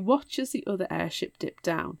 she watches the other airship dip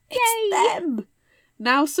down. Yay! It's them!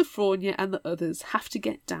 Now Sophronia and the others have to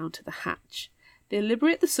get down to the hatch. They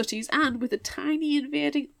liberate the Sooties and, with a tiny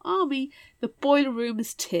invading army, the boiler room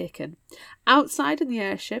is taken. Outside in the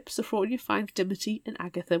airship, Sophronia finds Dimity and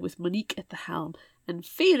Agatha with Monique at the helm and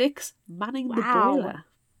Felix manning the boiler.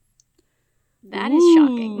 That is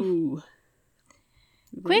shocking.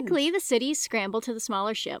 Quickly, the Sooties scramble to the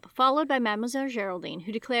smaller ship, followed by Mademoiselle Geraldine,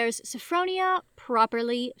 who declares Sophronia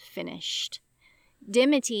properly finished.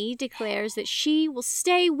 Dimity declares that she will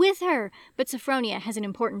stay with her, but Sophronia has an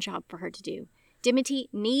important job for her to do. Dimity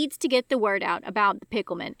needs to get the word out about the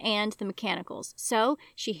Pickleman and the mechanicals, so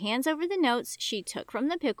she hands over the notes she took from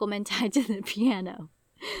the Pickleman tied to the piano.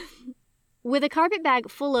 With a carpet bag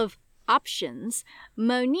full of options,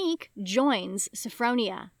 Monique joins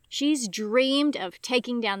Sophronia. She's dreamed of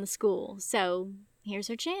taking down the school, so here's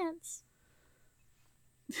her chance.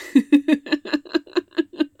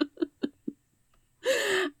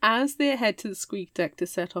 As they head to the squeak deck to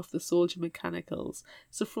set off the soldier mechanicals,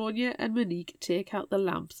 Sophronia and Monique take out the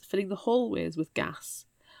lamps, filling the hallways with gas.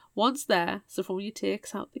 Once there, Sophronia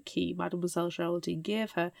takes out the key Mademoiselle Geraldine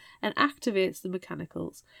gave her and activates the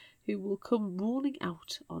mechanicals, who will come rolling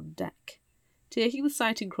out on deck. Taking the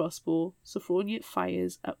sighting crossbow, Sophronia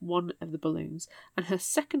fires at one of the balloons, and her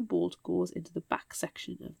second bolt goes into the back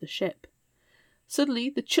section of the ship. Suddenly,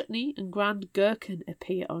 the Chutney and Grand Gherkin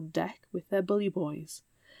appear on deck with their bully boys.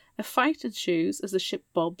 A fight ensues as the ship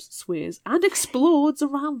bobs, sways, and explodes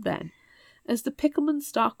around them. As the Picklemans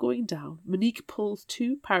start going down, Monique pulls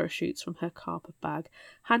 2 parachutes from her carpet bag,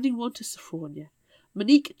 handing one to Sophronia.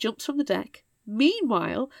 Monique jumps from the deck.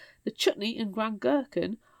 Meanwhile, the Chutney and Grand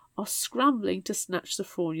Gherkin are scrambling to snatch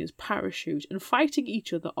Sophronia's parachute and fighting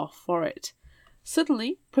each other off for it.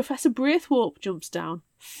 Suddenly, Professor Braithwaite jumps down,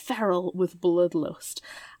 feral with bloodlust,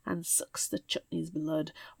 and sucks the Chutney's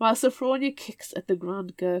blood, while Sophronia kicks at the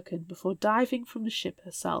Grand Gherkin before diving from the ship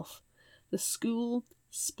herself. The school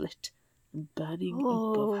split and burning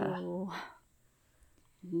above her.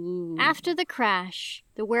 Ooh. After the crash,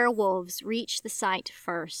 the werewolves reach the site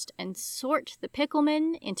first and sort the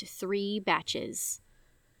Picklemen into 3 batches.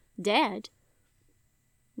 Dead,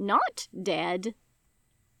 not dead,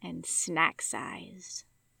 and snack-sized.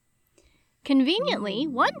 Conveniently,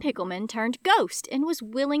 one Pickleman turned ghost and was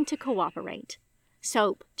willing to cooperate.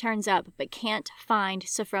 Soap turns up but can't find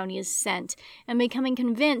Sophronia's scent, and becoming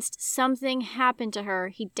convinced something happened to her,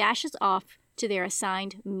 he dashes off to their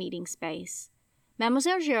assigned meeting space.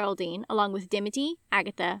 Mademoiselle Geraldine, along with Dimity,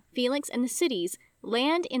 Agatha, Felix, and the Sooties,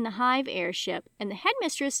 land in the Hive airship, and the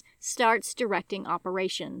headmistress starts directing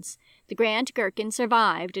operations. The Grand Gherkin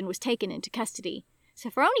survived and was taken into custody.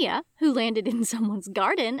 Sophronia, who landed in someone's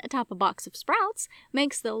garden atop a box of sprouts,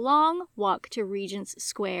 makes the long walk to Regent's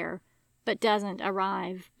Square, but doesn't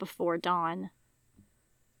arrive before dawn.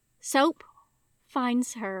 Soap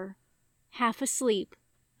finds her half asleep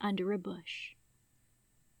under a bush.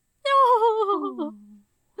 No!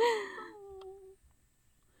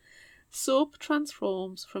 Soap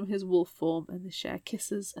transforms from his wolf form and they share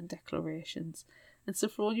kisses and declarations, and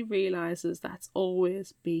Sophronia realises that's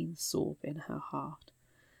always been Soap in her heart.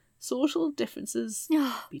 Social differences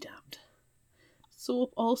be damned.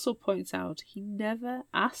 Soap also points out he never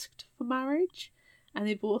asked for marriage, and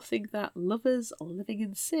they both think that lovers living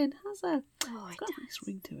in sin has a nice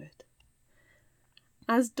ring to it.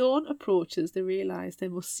 As dawn approaches, they realise they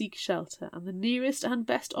must seek shelter, and the nearest and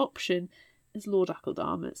best option is Lord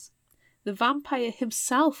Akeldama's. The vampire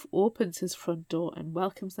himself opens his front door and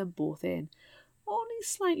welcomes them both in, only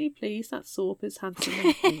slightly pleased that Soap is handsome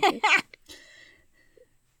and pretty.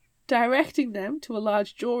 Directing them to a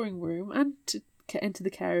large drawing room and to get into the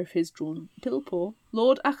care of his drawn Pilpo,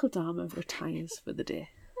 Lord Akeldama retires for the day.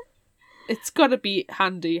 It's got to be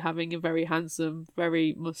handy having a very handsome,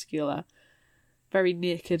 very muscular, very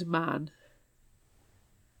naked man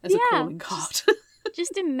as a calling card.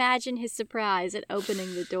 Just imagine his surprise at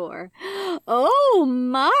opening the door. Oh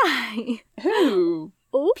my!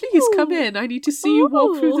 Oh, please come in. I need to see you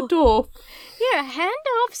walk through the door. Here, hand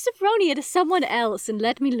off Sophronia to someone else and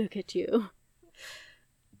let me look at you.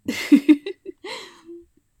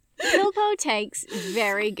 Pilpo takes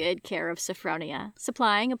very good care of Sophronia,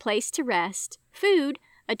 supplying a place to rest, food,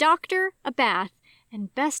 a doctor, a bath,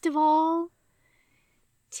 and best of all,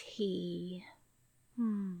 tea.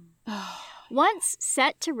 Once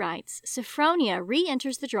set to rights, Sophronia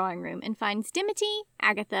re-enters the drawing room and finds Dimity,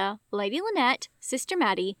 Agatha, Lady Lynette, Sister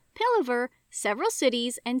Maddie, Pilliver, several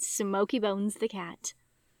cities, and Smoky Bones the cat.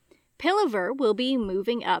 Pilliver will be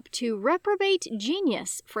moving up to reprobate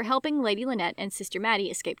genius for helping Lady Lynette and Sister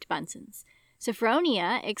Mattie escape to Bunsen's.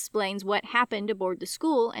 Sophronia explains what happened aboard the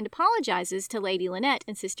school and apologizes to Lady Lynette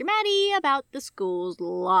and Sister Mattie about the school's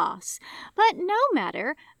loss. But no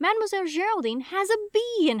matter, Mademoiselle Geraldine has a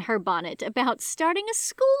bee in her bonnet about starting a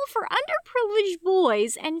school for underprivileged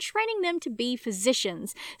boys and training them to be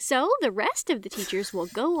physicians, so the rest of the teachers will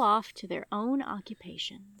go off to their own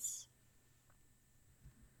occupations.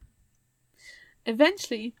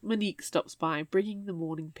 Eventually, Monique stops by, bringing the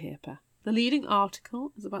morning paper. The leading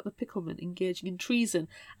article is about the Picklemen engaging in treason,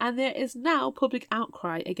 and there is now public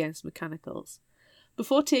outcry against mechanicals.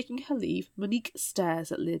 Before taking her leave, Monique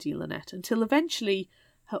stares at Lady Lynette until eventually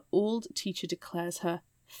her old teacher declares her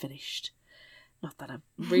finished. Not that it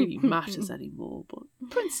really matters anymore, but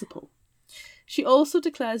principle. She also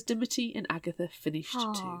declares Dimity and Agatha finished too.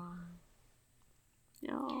 Aww.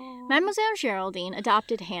 Mademoiselle Geraldine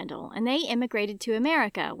adopted Handel, and they immigrated to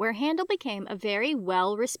America, where Handel became a very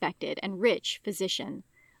well-respected and rich physician.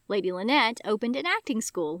 Lady Lynette opened an acting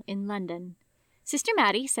school in London. Sister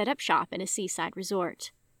Mattie set up shop in a seaside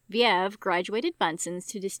resort. Vieve graduated Bunsen's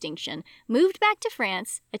to distinction, moved back to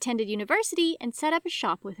France, attended university, and set up a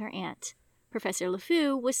shop with her aunt. Professor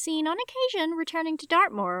LeFou was seen on occasion returning to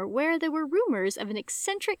Dartmoor, where there were rumors of an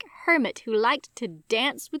eccentric hermit who liked to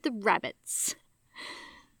dance with the rabbits.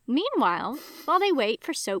 Meanwhile, while they wait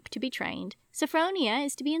for Soap to be trained, Sophronia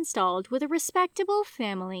is to be installed with a respectable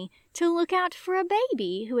family to look out for a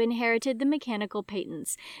baby who inherited the mechanical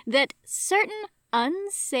patents that certain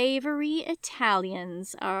unsavory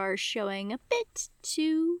Italians are showing a bit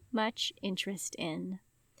too much interest in.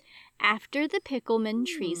 After the Pickleman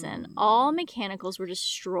treason, all mechanicals were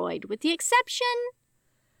destroyed, with the exception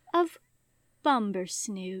of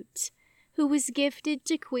Bumbersnoot, who was gifted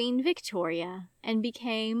to Queen Victoria and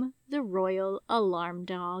became the royal alarm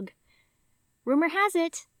dog. Rumor has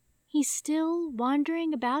it, he's still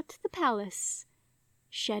wandering about the palace,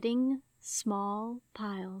 shedding small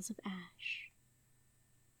piles of ash.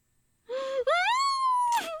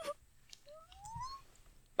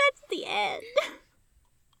 That's the end.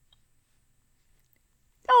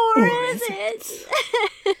 Or is it?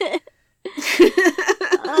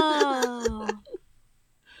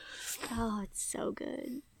 Oh, it's so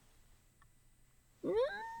good.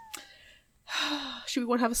 Should we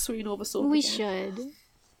want to have a swoon over Soap We again? should.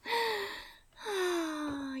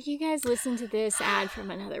 You guys listen to this ad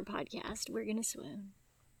from another podcast. We're gonna swoon.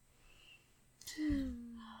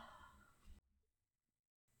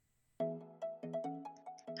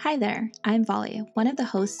 Hi there, I'm Volley, one of the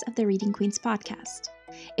hosts of the Reading Queens podcast.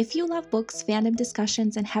 If you love books, fandom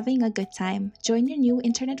discussions, and having a good time, join your new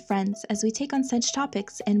internet friends as we take on such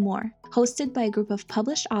topics and more. Hosted by a group of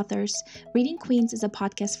published authors, Reading Queens is a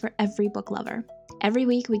podcast for every book lover. Every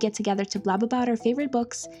week, we get together to blab about our favorite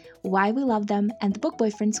books, why we love them, and the book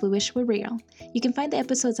boyfriends we wish were real. You can find the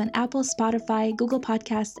episodes on Apple, Spotify, Google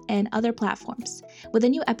Podcasts, and other platforms, with a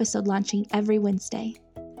new episode launching every Wednesday.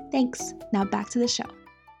 Thanks. Now back to the show.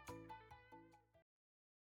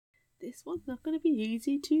 This one's not going to be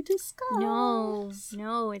easy to discuss.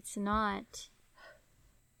 No, it's not.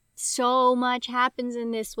 So much happens in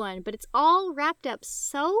this one, but it's all wrapped up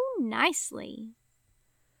so nicely.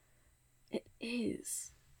 It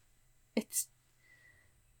is. It's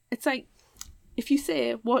like, if you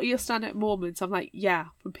say, what are your standout moments? I'm like, yeah,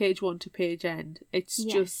 from page 1 to page end. It's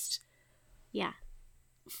just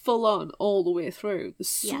full on all the way through. There's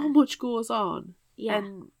so much goes on. Yeah.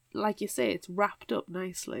 And like you say, it's wrapped up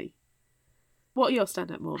nicely. What are your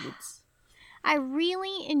standout moments? I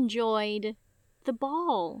really enjoyed the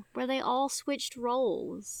ball where they all switched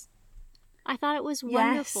roles. I thought it was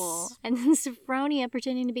wonderful. Yes. And then Sophronia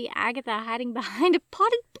pretending to be Agatha hiding behind a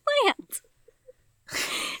potted plant.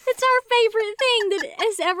 It's our favorite thing that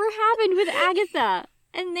has ever happened with Agatha.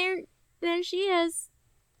 And there she is.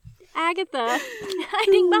 Agatha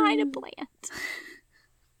hiding behind a plant.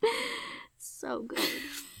 So good.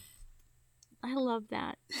 I love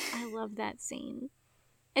that. I love that scene.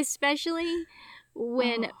 Especially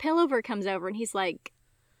when Pilliver comes over and he's like,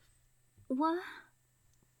 what?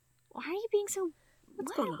 Why are you being so...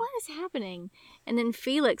 What is happening? And then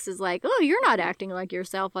Felix is like, oh, you're not acting like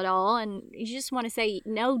yourself at all. And you just want to say,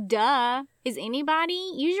 no, duh. Is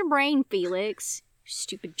anybody? Use your brain, Felix.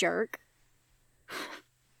 Stupid jerk.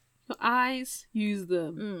 Your eyes, use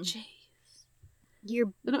them. Jeez. They're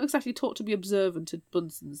not exactly taught to be observant at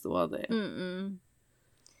Bunsen's, though, are they?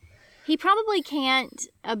 He probably can't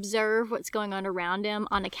observe what's going on around him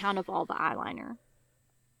on account of all the eyeliner.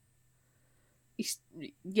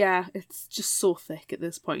 yeah, it's just so thick at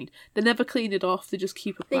this point. They never clean it off. They just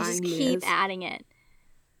keep They applying just layers. keep adding it.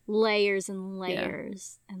 Layers and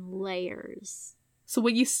layers and layers. So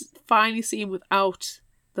when you finally see him without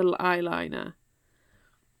the eyeliner,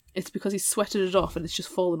 it's because he's sweated it off and it's just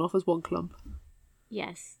fallen off as one clump.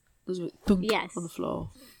 Yes. There's a thunk Yes. on the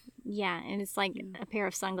floor. Yeah, and it's like a pair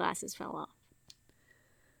of sunglasses fell off.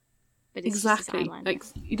 But it's Exactly. just his eyeliner. Like,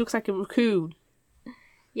 he looks like a raccoon.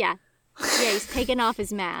 Yeah. Yeah, he's taken off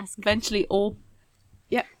his mask. Eventually, all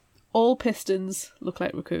pistons look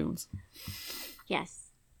like raccoons.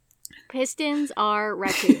 Yes. Pistons are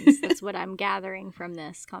raccoons. That's what I'm gathering from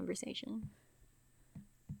this conversation.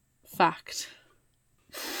 Fact.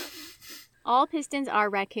 All pistons are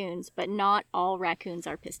raccoons, but not all raccoons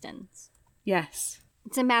are pistons. Yes.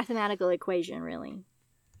 It's a mathematical equation, really.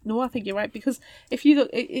 No, I think you're right, because if you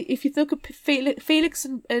look at Felix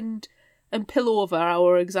and Pillover,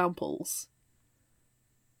 our examples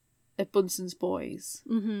at Bunsen's Boys,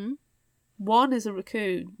 Mm-hmm. one is a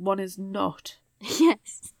raccoon, one is not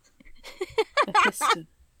Yes. a piston.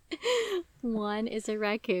 One is a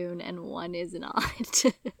raccoon and one is not.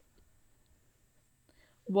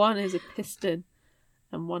 One is a piston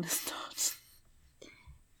and one is not.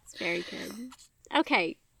 It's very good.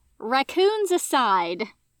 Okay, raccoons aside.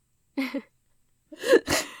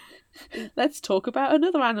 Let's talk about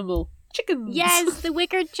another animal. Chickens. Yes, the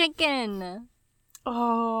wicker chicken.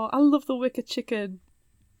 Oh, I love the wicker chicken.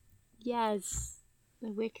 Yes,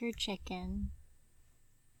 the wicker chicken.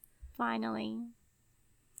 Finally.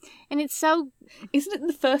 And it's so... Isn't it in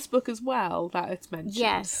the first book as well that it's mentioned?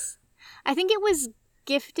 Yes. I think it was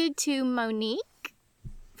gifted to Monique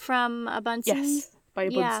from a Bunsen. Yes, by a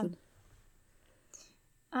Yeah. Bunsen.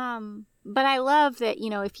 But I love that,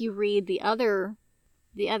 if you read the other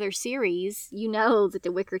series, you know that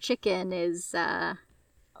the wicker chicken is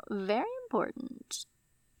very important.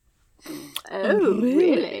 Oh,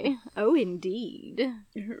 really? Oh, indeed.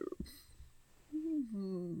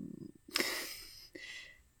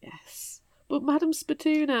 Yes. But Madame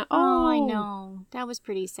Spatoona, Oh, I know. That was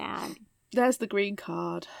pretty sad. There's the green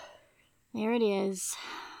card. There it is.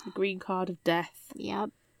 The green card of death. Yep.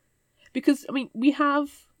 Because, I mean, we have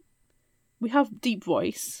Deep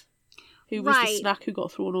Voice, who was the Right. snack who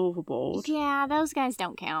got thrown overboard. Yeah, those guys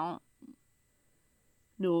don't count.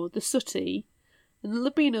 No, the Sooty, and there'll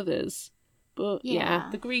have been others. But yeah, Yeah.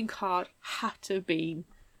 the green card had to have been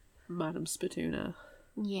Madame Spatoona.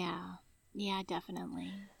 Yeah. Yeah,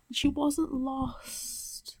 definitely. She wasn't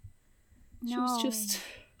lost. She was No. just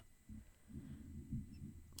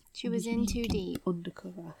She was in too deep.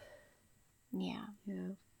 undercover. Yeah. Yeah.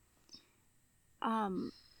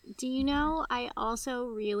 Do you know, I also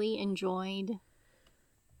really enjoyed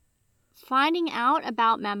finding out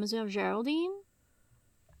about Mademoiselle Geraldine.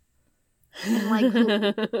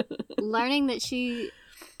 And learning that she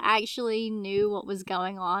actually knew what was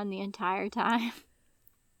going on the entire time.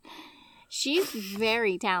 She's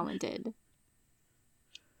very talented.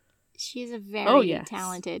 She's a very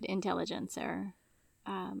talented intelligencer.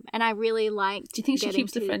 And I really liked. Do you think she getting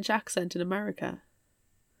keeps the French accent in America?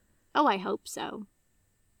 Oh, I hope so.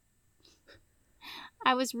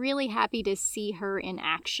 I was really happy to see her in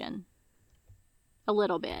action. A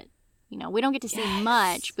little bit. We don't get to see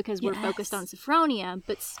much because we're focused on Sophronia,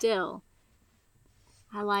 but still.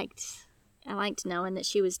 I liked knowing that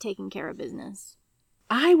she was taking care of business.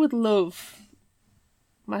 I would love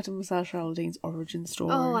Mademoiselle Geraldine's origin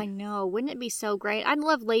story. Oh, I know. Wouldn't it be so great? I'd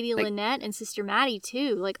love Lady Lynette and Sister Maddie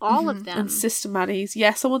too. Like all of them. And Sister Maddie's.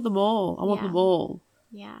 Yes, I want them all. I want them all.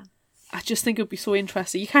 Yeah. I just think it would be so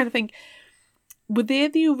interesting. You kind of think, were they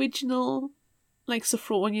the original, like,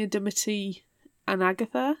 Sophronia, Dimity, and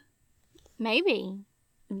Agatha? Maybe.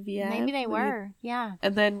 And Vienne? Maybe they were. Yeah.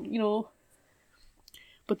 And then,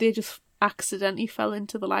 but they just accidentally fell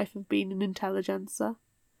into the life of being an intelligencer.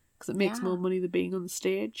 Because it makes more money than being on the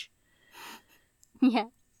stage. Yeah.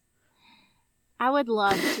 I would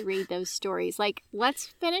love to read those stories. Like, let's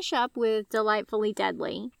finish up with Delightfully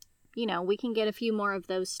Deadly. We can get a few more of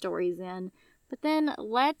those stories in. But then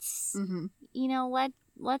let's,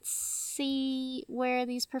 let's see where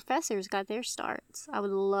these professors got their starts. I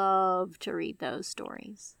would love to read those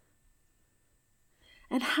stories.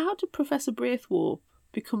 And how did Professor Braithwaite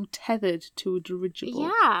become tethered to a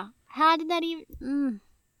dirigible? Yeah. How did that even...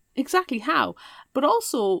 Exactly how? But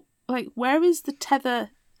also, like, where is the tether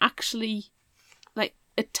actually, like,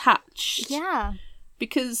 attached? Yeah.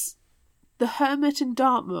 Because the hermit in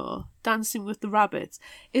Dartmoor dancing with the rabbits,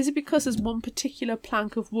 is it because there's one particular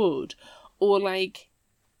plank of wood or, like,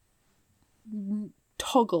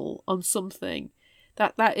 toggle on something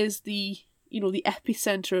that is the, the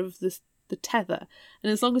epicenter of the the tether.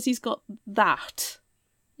 And as long as he's got that,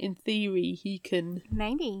 in theory, he can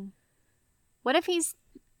Maybe. What if he's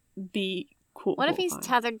be quote. What if he's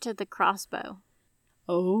tethered to the crossbow?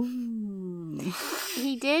 Oh.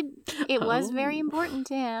 He did. It was very important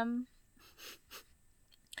to him.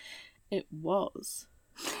 It was.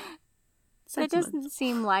 It doesn't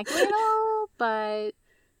seem likely at all, but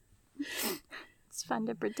it's fun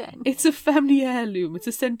to pretend. It's a family heirloom. It's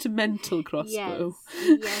a sentimental crossbow.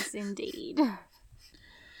 Yes, indeed.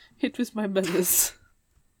 It was my mother's.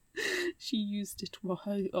 She used it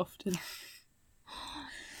often.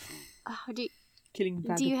 Oh, Killing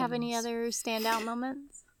vagabonds. do you have any other standout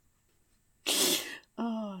moments?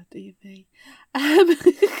 Oh, dear me.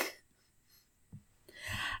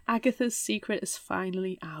 Agatha's secret is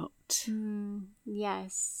finally out.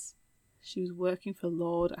 Yes. She was working for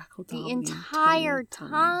Lord Accaldama The entire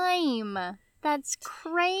time. That's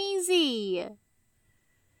crazy.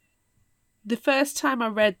 The first time I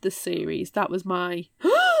read the series, that was my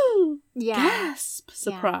gasp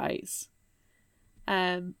surprise.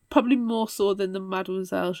 Probably more so than the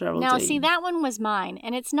Mademoiselle Geraldine. Now, see, that one was mine.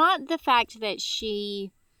 And it's not the fact that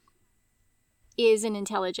she is an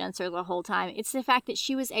intelligencer the whole time. It's the fact that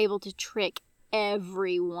she was able to trick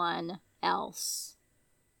everyone else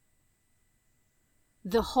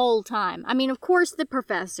the whole time. I mean, of course the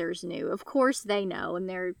professors knew. Of course they know. And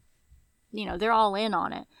they're all in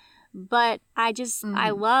on it. But I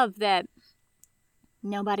love that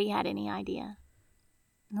nobody had any idea.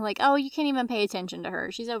 Like, oh, you can't even pay attention to her.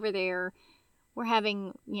 She's over there. We're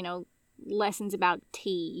having, lessons about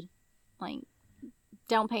tea. Like,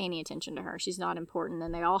 don't pay any attention to her. She's not important.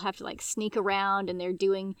 And they all have to, sneak around, and they're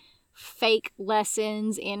doing fake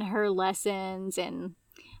lessons in her lessons. And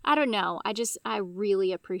I don't know. I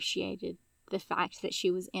really appreciated the fact that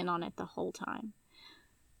she was in on it the whole time.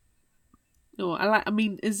 No, as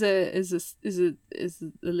a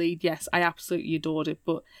lead, yes, I absolutely adored it,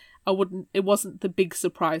 but it wasn't the big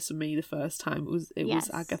surprise for me the first time. It was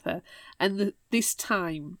Agatha. And this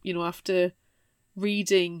time, after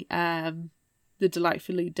reading the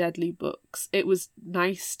Delightfully Deadly books, it was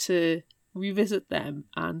nice to revisit them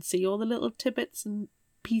and see all the little tidbits and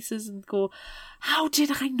pieces and go, how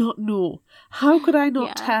did I not know? How could I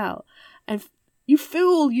not tell? And you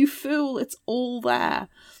fool, it's all there.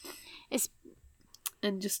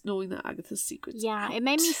 And just knowing that Agatha's secret's out. It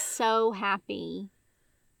made me so happy,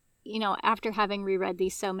 after having reread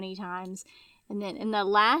these so many times. And then in the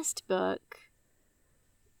last book,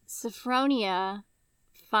 Sophronia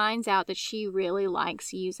finds out that she really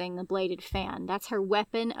likes using the bladed fan. That's her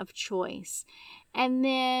weapon of choice. And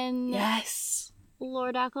then... Yes!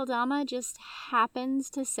 Lord Accaldama just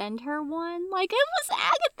happens to send her one. It was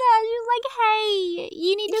Agatha. She was like, hey,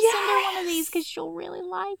 you need to send her one of these because she'll really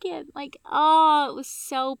like it. It was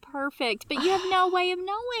so perfect. But you have no way of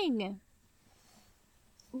knowing.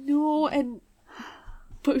 No,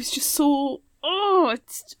 but it was just so... I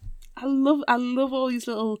love all these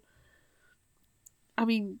little... I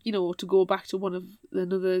mean, to go back to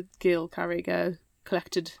another Gail Carriger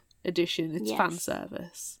collected edition, it's fan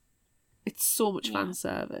service. It's so much fan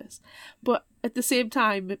service, but at the same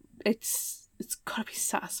time, it's gotta be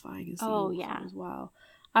satisfying as well.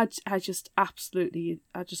 I just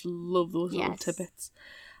love those little tidbits.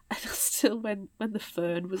 And still, when the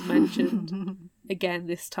fern was mentioned again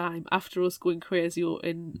this time, after us going crazy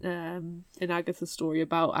in Agatha's story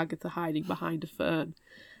about Agatha hiding behind a fern,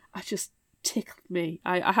 I just tickled me.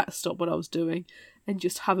 I had to stop what I was doing and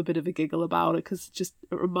just have a bit of a giggle about it, because it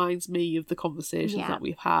reminds me of the conversations that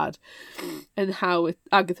we've had and how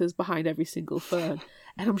Agatha's behind every single fern.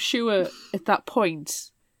 And I'm sure at that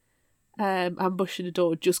point, Ambush in the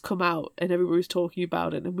Door had just come out and everybody was talking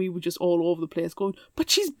about it, and we were just all over the place going,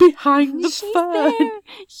 but she's behind the fern.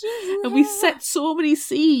 And we set so many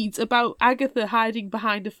seeds about Agatha hiding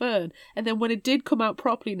behind a fern, and then when it did come out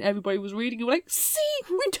properly and everybody was reading it, we're like, see,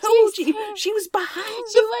 we told you, she was behind the fern.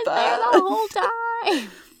 She was there the whole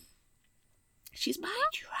time. She's behind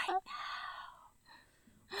you right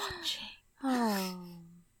now, watching.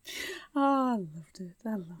 I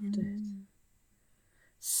loved it.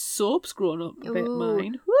 Soap's grown up a bit,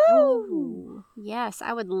 mine. Woo! Yes,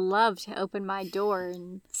 I would love to open my door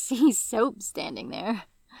and see Soap standing there.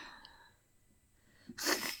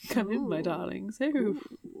 Come in, my darlings. Ooh.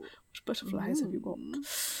 Which butterflies have you got?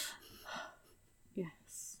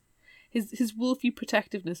 Yes. His wolfy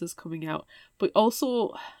protectiveness is coming out, but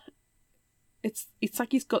also it's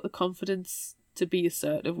like he's got the confidence to be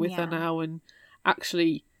assertive with her now and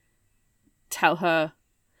actually tell her,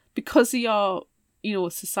 because they are,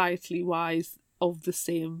 societally wise of the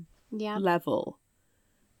same level.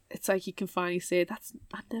 it's like you can finally say,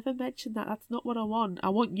 I never mentioned that. That's not what I want. I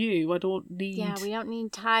want you. I don't need. Yeah, we don't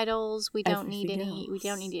need titles. We don't need everything any. We else.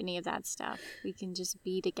 don't need any of that stuff. We can just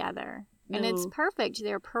be together, and No. it's perfect.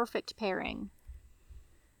 They're a perfect pairing.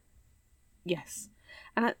 Yes.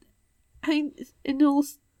 And I mean, in all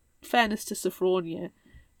fairness to Sophronia,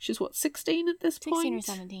 she's what, 16 at this 16 point? or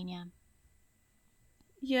 17, yeah.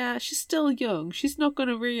 Yeah, she's still young. She's not going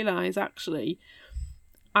to realise, actually,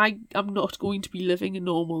 I am not going to be living a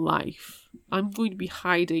normal life. I'm going to be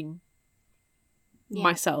hiding Yeah.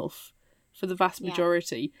 myself for the vast Yeah.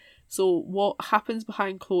 majority. So what happens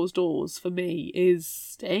behind closed doors for me is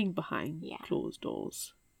staying behind Yeah. closed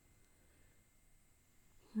doors.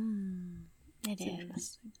 It It's is.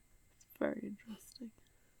 interesting. It's very interesting.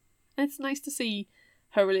 And it's nice to see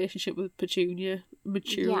her relationship with Petunia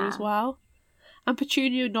mature Yeah. as well. And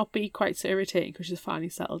Petunia would not be quite so irritating because she's finally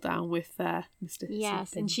settled down with Mr.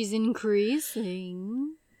 Yes, Hissington. and she's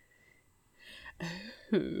increasing.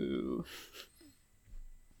 Ooh.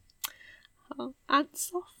 Oh, Aunt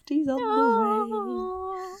Softy's on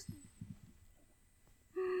Oh.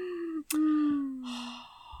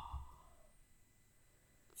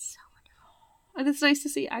 So the way. And it's nice to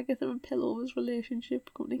see Agatha and Pillow's relationship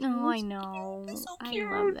coming together. Oh, I know. They're so I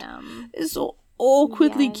cute. love them. It's so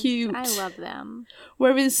awkwardly Yes, cute. I love them.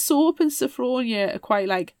 Whereas Soap and Sophronia are quite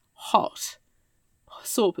like hot.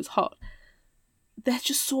 Soap is hot. They're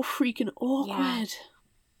just so freaking awkward.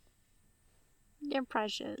 They're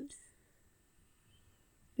precious.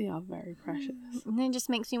 They are very precious. And it just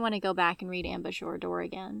makes me want to go back and read Ambush or Door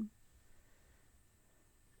again.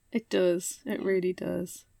 It does. It really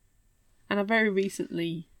does. And I very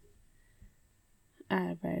recently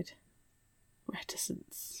read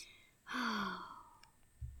Reticence.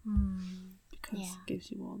 Because Yeah. it gives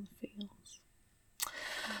you all the feels.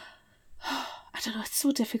 I don't know, it's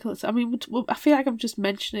so difficult. I mean, I feel like I'm just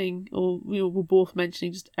mentioning, or we're both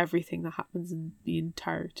mentioning just everything that happens in the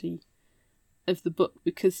entirety of the book,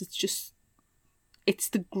 because it's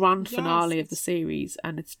the grand finale of the series,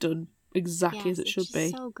 and it's done exactly as it should be.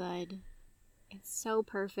 It's so good. It's so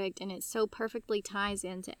perfect, and it so perfectly ties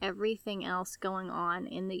into everything else going on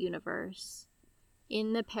in the universe,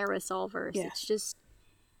 in the Parasolverse. Yeah. It's just,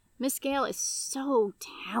 Miss Gale is so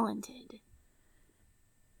talented.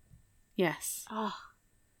 Yes. Oh,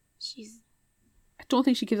 I don't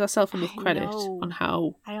think she gives herself enough I credit know. on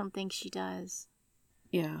how, I don't think she does.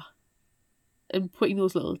 yeah, and putting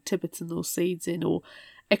those little tidbits and those seeds in, or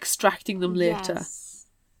extracting them later Yes.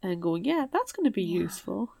 and going, yeah, that's going to be Yeah.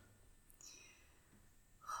 useful.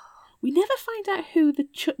 We never find out who the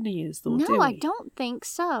chutney is, though, do No, we? I don't think The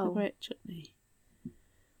so. great chutney.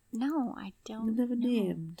 No, I don't They're never know.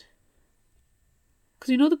 named. Because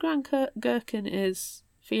you know the Grand Gherkin is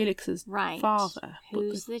Felix's Right. father.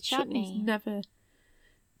 Who's but the chutney's chutney? never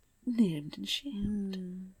named and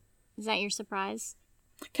shamed. Is that your surprise?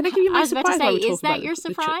 Can I give you my I was about to surprise while say, we talk is that about your the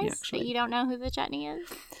chutney, surprise actually? that you don't know who the chutney is?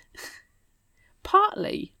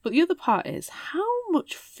 Partly, but the other part is how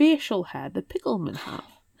much facial hair the Picklemen have.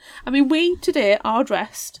 I mean, we today are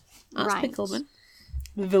dressed as Right. Picklemen,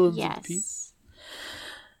 the villains of the piece, Yes.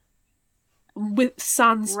 with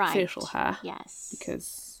sans Right. facial hair. Yes.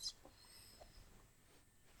 Because,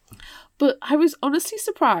 but I was honestly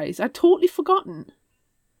surprised. I'd totally forgotten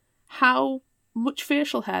how much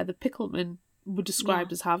facial hair the Picklemen were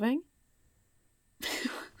described as having.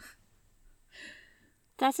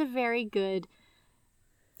 That's a very good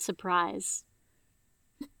surprise.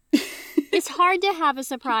 It's hard to have a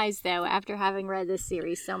surprise, though, after having read this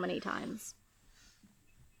series so many times.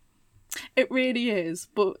 It really is,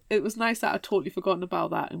 but it was nice that I'd totally forgotten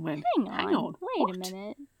about that and went, hang on, Wait what? a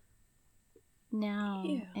minute. No.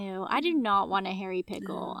 Ew. Ew. I do not want a hairy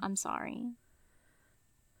pickle. No. I'm sorry.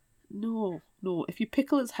 No. If you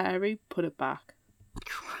pickle is hairy, put it back.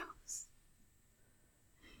 Gross.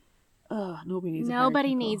 Ugh, nobody needs Nobody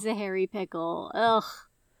a hairy needs pickle. a hairy pickle. Ugh.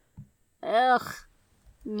 Ugh.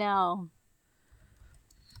 No.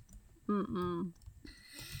 Mm-mm.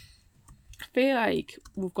 I feel like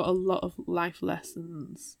we've got a lot of life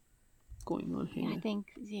lessons going on here. I think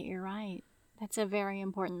you're right. That's a very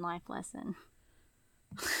important life lesson.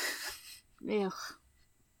 Ugh.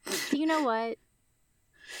 You know what?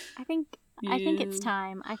 I think it's Yeah.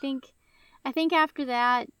 time. I think after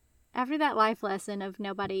that life lesson of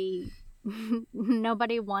nobody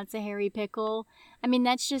wants a hairy pickle. I mean,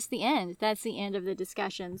 that's just the end. That's the end of the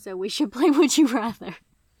discussion. So we should play Would You Rather.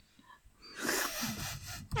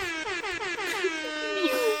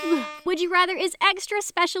 Would You Rather is extra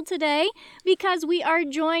special today because we are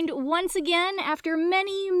joined once again after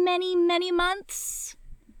many, many, many months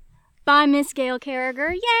by Miss Gail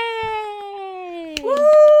Carriger. Yay! Woo!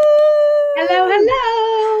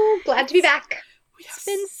 Hello. Glad to be back. It's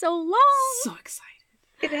been so long. So excited.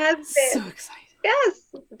 It has been. So excited. Yes.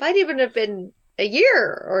 It might even have been a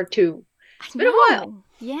year or two. It's been a while.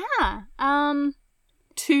 Yeah.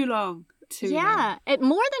 Too long. More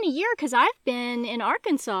than a year, because I've been in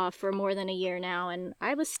Arkansas for more than a year now, and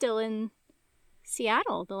I was still in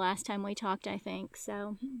Seattle the last time we talked, I think.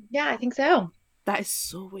 So yeah, I think so. That is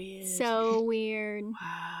so weird. So weird.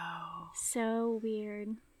 Wow. So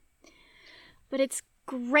weird. But it's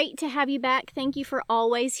great to have you back. Thank you for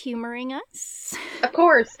always humoring us. Of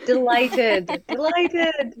course. Delighted.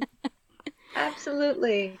 Delighted.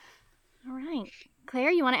 Absolutely. All right.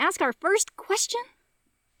 Claire, you want to ask our first question?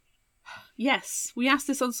 Yes, we asked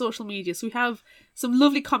this on social media, so we have some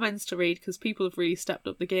lovely comments to read because people have really stepped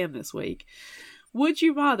up the game this week. Would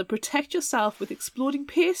you rather protect yourself with exploding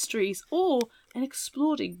pastries or an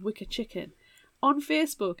exploding wicker chicken? On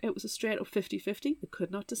Facebook, it was a straight up 50-50. They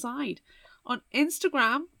could not decide. On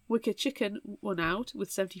Instagram, wicker chicken won out with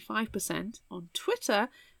 75%. On Twitter,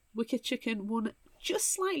 wicker chicken won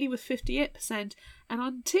just slightly with 58%. And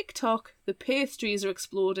on TikTok, the pastries are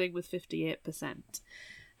exploding with 58%.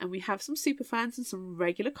 And we have some superfans and some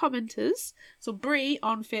regular commenters. So Brie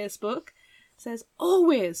on Facebook says,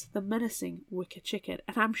 always the menacing wicker chicken.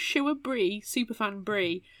 And I'm sure Brie, superfan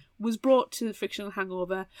Brie, was brought to the Fictional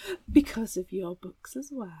Hangover because of your books as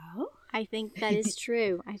well. I think that is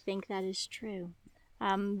true.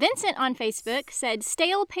 Vincent on Facebook said,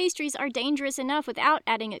 stale pastries are dangerous enough without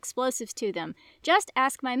adding explosives to them. Just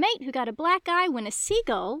ask my mate who got a black eye when a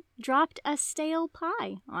seagull dropped a stale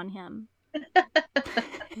pie on him. What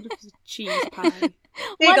if it was a cheese pie? Seagulls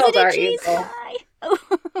Was it a are cheese evil. pie?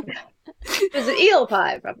 It was an eel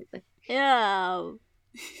pie, probably. Oh.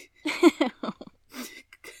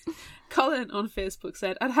 Colin on Facebook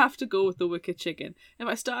said, I'd have to go with the wicker chicken. If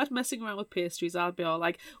I started messing around with pastries, I'd be all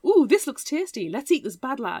like, ooh, this looks tasty, let's eat this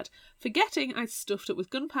bad lad. Forgetting I'd stuffed it with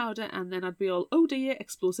gunpowder, and then I'd be all, oh dear,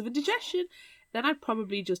 explosive indigestion. Then I'd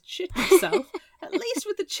probably just shit myself. At least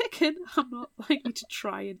with the chicken, I'm not likely to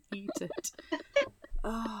try and eat it.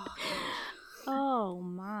 Oh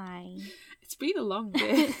my. It's been a long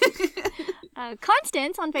day.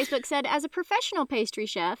 Constance on Facebook said, as a professional pastry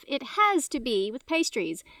chef, it has to be with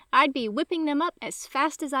pastries. I'd be whipping them up as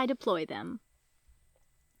fast as I deploy them.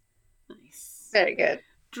 Nice. Very good.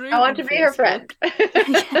 Drew I want to be her friend.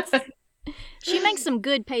 Yes. She makes some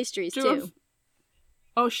good pastries Drew too.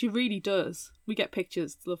 Oh, she really does. We get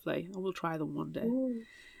pictures. It's lovely. I will try them one day.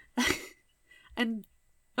 And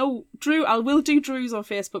Drew, I will do Drew's on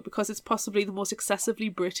Facebook because it's possibly the most excessively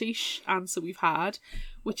British answer we've had,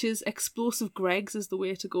 which is explosive Greggs is the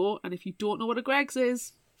way to go. And if you don't know what a Greggs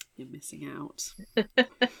is, you're missing out. I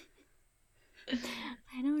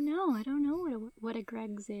don't know what a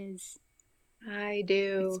Greggs is. I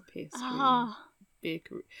do. It's a pastry Oh.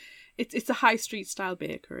 bakery. It's a high street style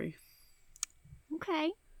bakery.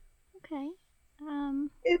 Okay.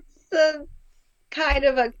 It's a kind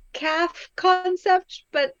of a calf concept,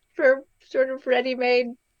 but for sort of ready-made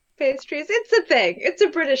pastries. It's a thing. It's a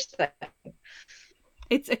British thing.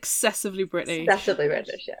 It's excessively British. Excessively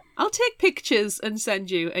British, yeah. I'll take pictures and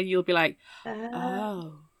send you, and you'll be like,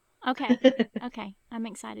 oh. Okay. I'm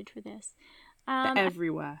excited for this. They're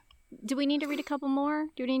everywhere. Do we need to read a couple more?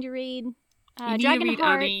 Do we need to read You need to read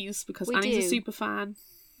Dragonheart? Annie's because We Annie's a do. super fan.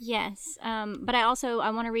 Yes, but I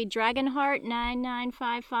want to read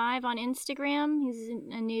Dragonheart9955 on Instagram. He's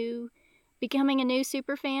becoming a new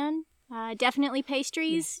super fan. Definitely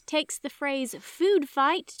pastries. Yes. Takes the phrase food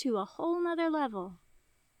fight to a whole nother level.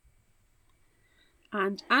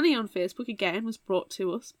 And Annie on Facebook again was brought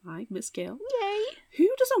to us by Miss Gail. Yay! Who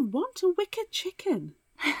doesn't want a wicked chicken?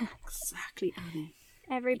 Exactly, Annie.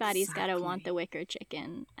 Everybody's got to want the wicker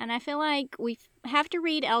chicken. And I feel like we have to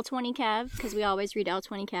read L20 Kev, because we always read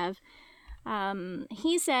L20 Kev.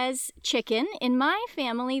 He says, chicken, in my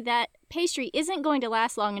family, that pastry isn't going to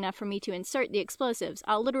last long enough for me to insert the explosives.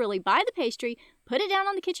 I'll literally buy the pastry, put it down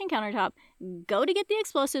on the kitchen countertop, go to get the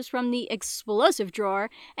explosives from the explosive drawer,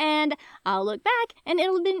 and I'll look back and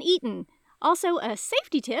it'll have been eaten. Also, a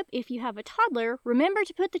safety tip, if you have a toddler, remember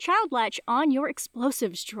to put the child latch on your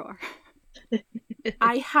explosives drawer.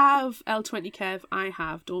 I have L20 Kev. I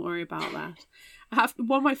have. Don't worry about that. I have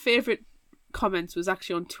one of my favourite comments was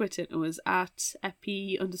actually on Twitter. It was at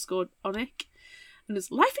epi_onic. And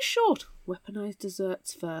it's, life is short. Weaponise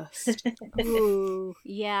desserts first. Ooh,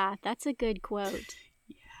 yeah, that's a good quote.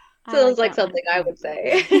 I Sounds like that something I would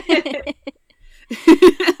say. one.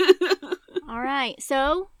 All right,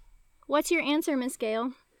 so what's your answer, Miss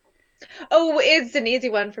Gail? Oh, it's an easy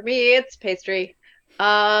one for me. It's pastry.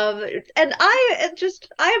 And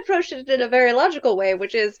I approached it in a very logical way,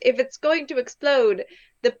 which is if it's going to explode,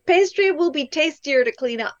 the pastry will be tastier to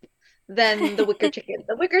clean up than the wicker chicken.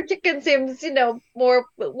 The wicker chicken seems, more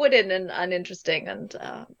wooden and uninteresting, and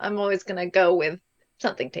I'm always gonna go with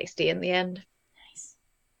something tasty in the end. Nice.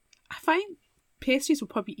 I find pastries were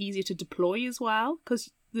probably easier to deploy as well,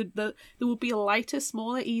 because there would be a lighter,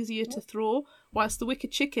 smaller, easier to throw, whilst the wicker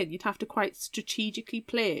chicken you'd have to quite strategically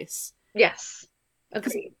place. Yes,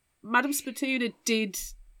 agreed. Madame Spatuna did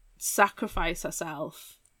sacrifice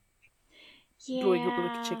herself blowing up the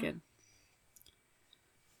wicker chicken.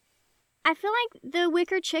 I feel like the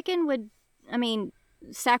wicker chicken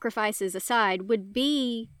sacrifices aside, would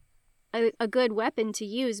be a good weapon to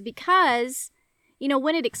use because,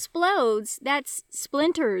 when it explodes, that's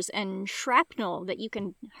splinters and shrapnel that you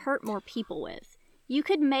can hurt more people with. You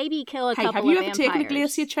could maybe kill a couple of vampires. Have you ever taken a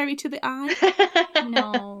glacier cherry to the eye?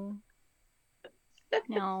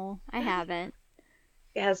 No, I haven't.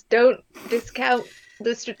 Yes, don't discount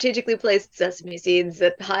the strategically placed sesame seeds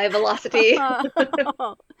at high velocity.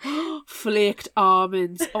 Flaked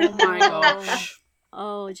almonds. Oh my gosh.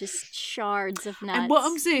 Oh, just shards of nuts. And what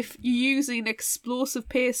happens if you're using explosive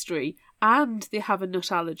pastry and they have a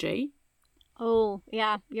nut allergy? Oh,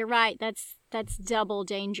 yeah, you're right. That's double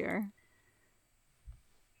danger.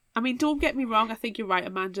 I mean, don't get me wrong. I think you're right,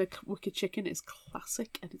 Amanda. Wicker chicken is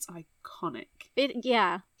classic and it's iconic.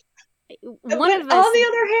 Yeah. But on the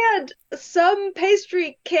other hand, some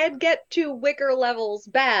pastry can get to wicker levels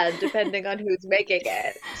bad depending on who's making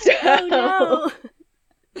it. So... Oh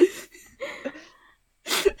no!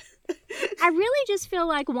 I really just feel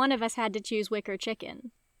like one of us had to choose wicker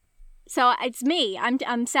chicken, so it's me.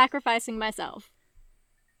 I'm sacrificing myself.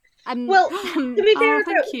 To be fair,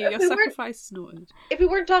 thank you. Your sacrifice is noted. If we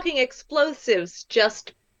weren't talking explosives,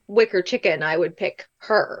 just wicker chicken, I would pick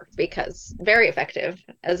her because very effective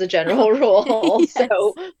as a general rule. Yes.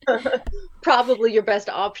 So probably your best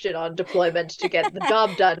option on deployment to get the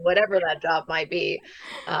job done, whatever that job might be.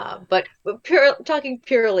 But talking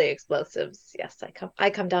purely explosives, yes, I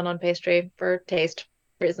come down on pastry for taste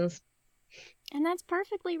reasons. And that's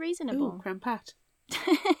perfectly reasonable. Ooh, creme pat.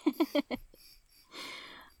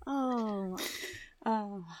 Oh.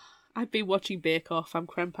 I've been watching Bake Off. I'm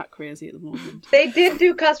creme pat crazy at the moment. They did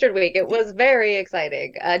do Custard Week. It was very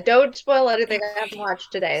exciting. Don't spoil anything I haven't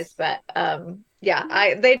watched today's, but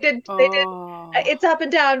they did. It's up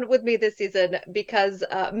and down with me this season because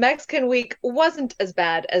Mexican Week wasn't as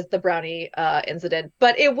bad as the brownie incident,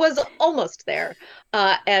 but it was almost there.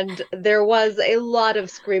 And there was a lot of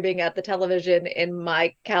screaming at the television in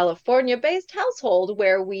my California-based household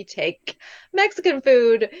where we take Mexican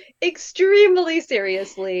food extremely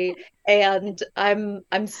seriously. And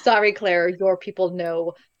I'm sorry, Claire, your people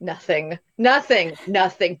know nothing.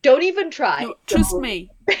 Don't even try. No, trust me.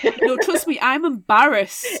 I'm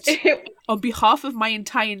embarrassed on behalf of my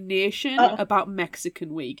entire nation about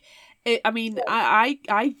Mexican Week.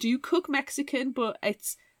 I do cook Mexican, but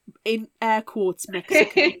it's in air quotes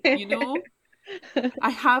Mexican, I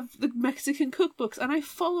have the Mexican cookbooks and I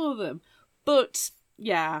follow them. But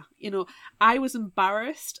yeah, I was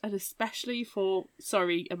embarrassed, and especially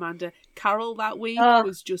sorry, Amanda, Carol that week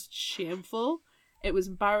was just shameful. It was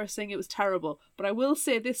embarrassing. It was terrible. But I will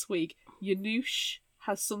say this week, Yanush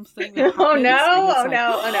has something that happens. Oh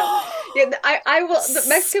no. Yeah, I will. The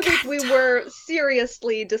Mexican Week, we were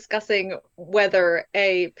seriously discussing whether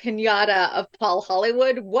a piñata of Paul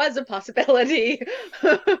Hollywood was a possibility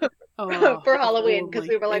for Halloween, because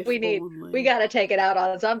we were like, we got to take it out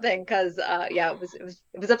on something, because it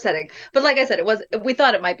was upsetting. But like I said, we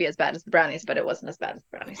thought it might be as bad as the brownies, but it wasn't as bad as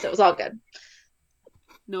the brownies, so it was all good.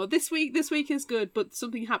 No, this week is good, but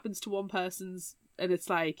something happens to one person's, and it's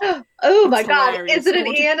like, oh my god, is it an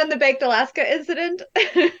Ian and the Baked Alaska incident?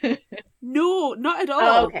 No, not at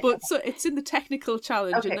all. Okay. But so it's in the technical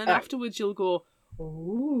challenge, and then afterwards you'll go,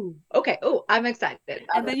 ooh, okay, oh, I'm excited.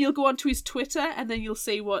 And then you'll go onto his Twitter, and then you'll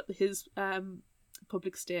see what his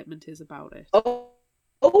public statement is about it.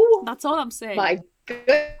 Oh, that's all I'm saying. My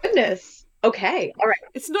goodness. Okay, all right.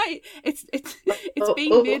 It's not. It's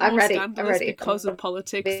being made more scandalous because of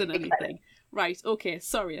politics and anything. Right. Okay.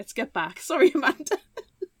 Sorry. Let's get back. Sorry, Amanda.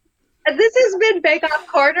 This has been Bake Off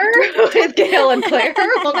Corner with Gail and Claire.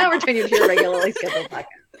 Well, now we're turning into your regularly scheduled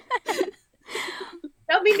podcast.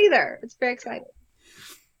 No, me neither. It's very exciting.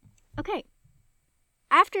 Okay.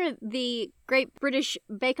 After the Great British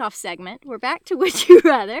Bake Off segment, we're back to Would You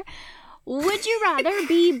Rather. Would you rather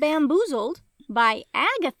be bamboozled by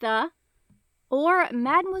Agatha or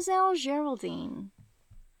Mademoiselle Geraldine?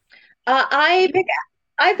 I pick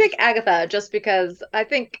I pick Agatha just because I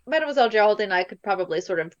think Mademoiselle Geraldine I could probably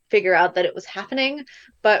sort of figure out that it was happening,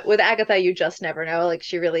 but with Agatha you just never know. Like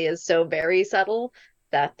she really is so very subtle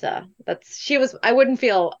that that's she was I wouldn't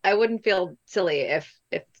feel silly if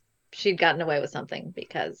she'd gotten away with something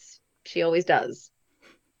because she always does.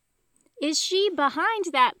 Is she behind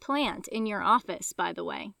that plant in your office, by the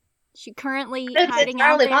way? She currently It's hiding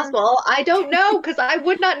out entirely there? possible. I don't know because I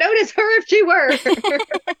would not notice her if she were.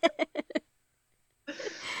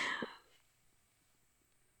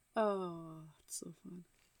 Oh, it's so fun.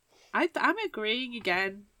 I'm agreeing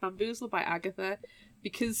again. Bamboozled by Agatha,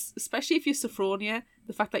 because especially if you're Sophronia,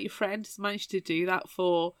 the fact that your friend has managed to do that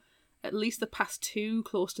for at least the past 2,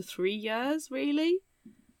 close to 3 years, really,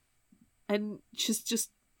 and she's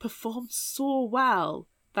just performed so well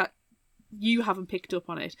that you haven't picked up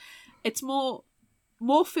on it. It's more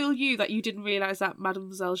fool you that you didn't realise that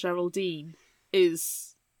Mademoiselle Geraldine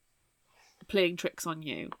is playing tricks on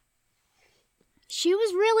you. She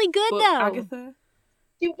was really good, But though. Agatha,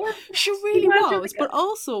 she really was. But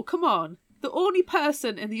also, come on, the only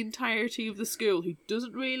person in the entirety of the school who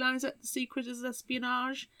doesn't realise that the secret is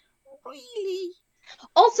espionage. Really?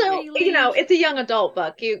 Also, Really? you know, it's a young adult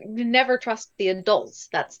book. You never trust the adults.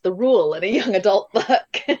 That's the rule in a young adult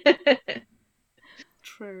book.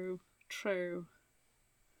 True.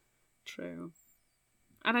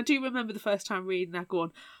 And I do remember the first time reading that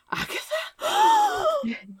going, Agatha?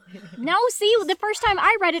 No, see, the first time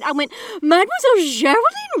I read it, I went, Mademoiselle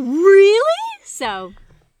Geraldine? Really? So.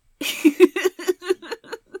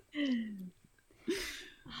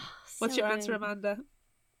 What's So your answer, good. Amanda?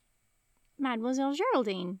 Mademoiselle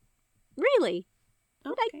Geraldine. Really?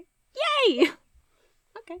 Okay. Yay!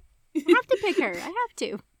 Okay. I have to pick her. I have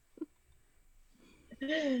to.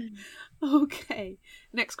 Okay.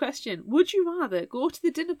 Next question. Would you rather go to the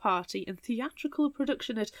dinner party and theatrical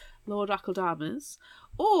production at Lord Akeldama's,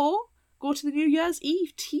 or go to the New Year's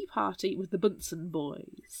Eve tea party with the Bunsen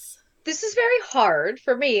boys? This is very hard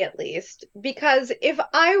for me, at least, because if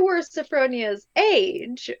I were Sophronia's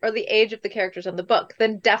age, or the age of the characters in the book,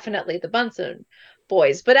 then definitely the Bunsen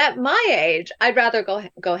boys. But at my age, I'd rather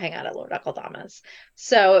go hang out at Lord Akeldama's.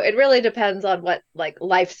 So it really depends on what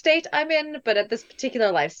life state I'm in. But at this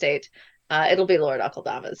particular life state, it'll be Lord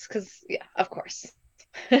Akeldama's, because yeah, of course.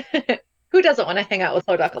 Who doesn't want to hang out with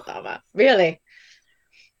Lord Akeldama? Really?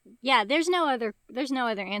 Yeah, there's no other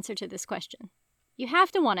answer to this question. You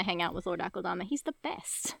have to want to hang out with Lord Akeldama. He's the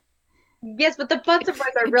best. Yes, but the Bunsen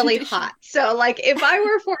boys are really hot. So, if I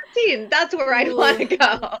were 14, that's where I'd want to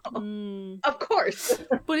go. Of course.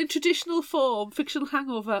 But in traditional form, fictional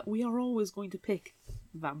hangover, we are always going to pick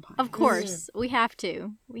vampires. Of course, we have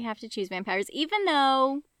to. We have to choose vampires, even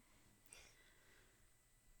though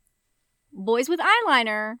boys with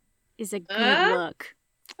eyeliner is a good look.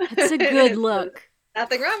 It's a good look.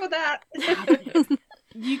 Nothing wrong with that.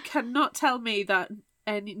 You cannot tell me that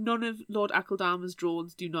none of Lord Akeldama's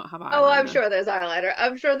drones do not have eyeliner. Oh, I'm sure there's eyeliner.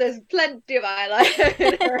 I'm sure there's plenty of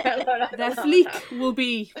eyeliner. Their fleek will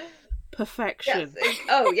be perfection. Yes.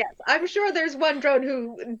 Oh, yes. I'm sure there's one drone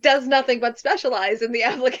who does nothing but specialize in the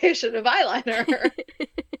application of eyeliner.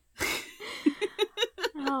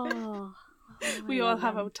 Oh, we all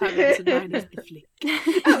have our talents, and mine is the fleek.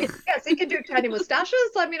 Oh, yes, he can do tiny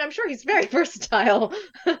mustaches. I mean, I'm sure he's very versatile.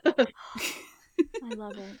 I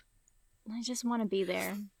love it. I just want to be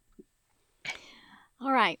there.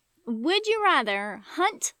 All right. Would you rather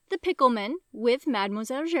hunt the Pickleman with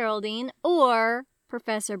Mademoiselle Geraldine or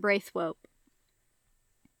Professor Braithwaite?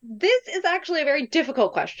 This is actually a very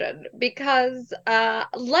difficult question because,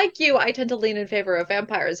 like you, I tend to lean in favor of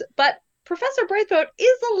vampires, but Professor Braithwaite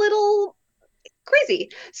is a little crazy.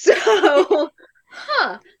 So,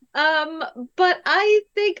 but I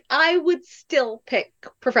think I would still pick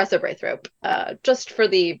Professor Braithwaite, just for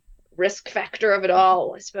the risk factor of it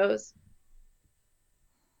all, I suppose.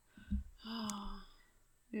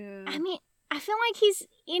 Yeah. I mean, I feel like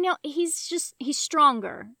he's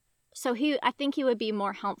stronger. So I think he would be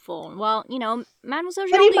more helpful. Well, Mademoiselle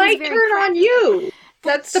But he Geraldine might is very turn on you.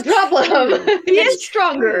 That's the problem. He is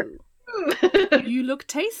stronger. You look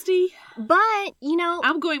tasty. But,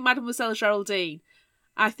 I'm going Mademoiselle Geraldine.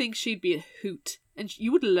 I think she'd be a hoot, and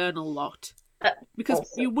you would learn a lot because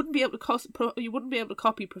also. you wouldn't be able to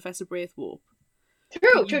copy Professor Braithwaite.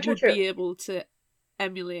 True. You would be able to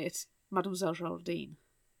emulate Mademoiselle Geraldine.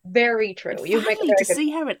 Very true. And You make finally, to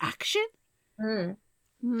see her in action.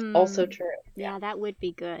 Also true. Yeah, that would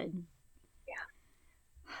be good.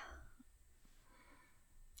 Yeah.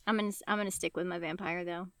 I'm gonna stick with my vampire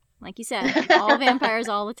though. Like you said, all vampires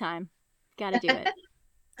all the time. Gotta do it.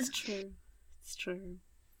 It's true. It's true.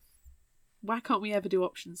 Why can't we ever do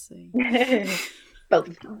option C?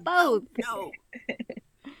 Both. Both. No.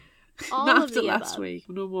 All Not of after the last above. week.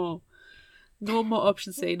 No more. No more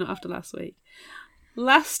option C, not after last week.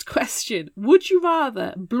 Last question. Would you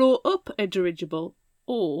rather blow up a dirigible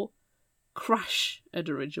or crash a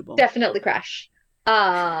dirigible? Definitely crash.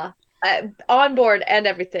 On board and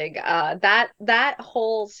everything. That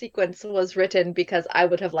whole sequence was written because I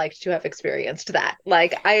would have liked to have experienced that.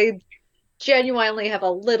 Like, I genuinely have a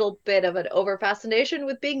little bit of an over fascination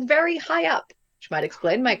with being very high up, which might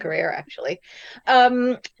explain my career actually.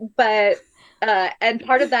 But and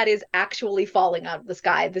part of that is actually falling out of the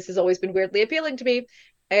sky. This has always been weirdly appealing to me.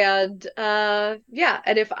 And yeah,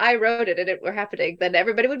 and if I wrote it and it were happening, then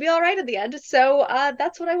everybody would be all right in the end. So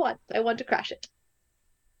that's what I want. I want to crash it.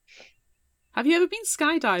 Have you ever been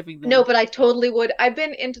skydiving then? No, but I totally would. I've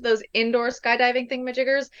been into those indoor skydiving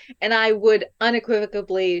thingamajiggers, and I would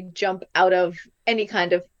unequivocally jump out of any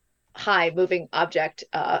kind of high moving object,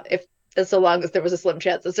 if so long as there was a slim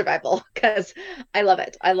chance of survival, because I love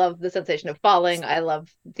it. I love the sensation of falling. I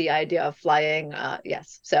love the idea of flying.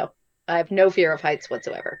 Yes, so I have no fear of heights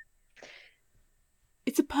whatsoever.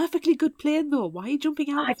 It's a perfectly good plane though. Why are you jumping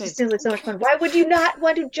out I of just it? seems like so much fun. Why would you not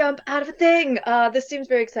want to jump out of a thing? This seems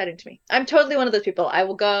very exciting to me. I'm totally one of those people. I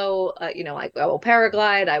will go, I will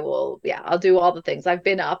paraglide. I'll do all the things. I've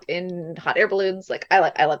been up in hot air balloons. Like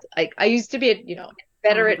I used to be a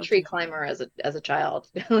Confederate tree climber as a child.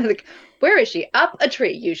 Like, where is she? Up a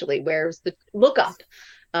tree usually. Where's the look up?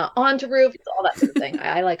 Onto roofs, all that sort of thing.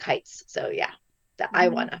 I like heights, so yeah, I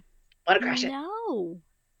wanna crash it. No.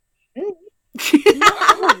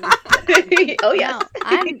 Oh yes.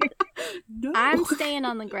 No, I'm staying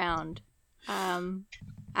on the ground.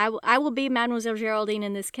 I will be Mademoiselle Geraldine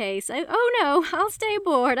in this case. Oh no, I'll stay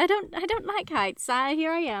aboard. I don't like heights.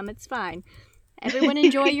 Here I am. It's fine. Everyone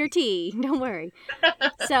enjoy your tea. Don't worry.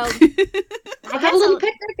 So I'll have a little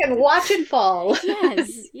picnic and watch it fall.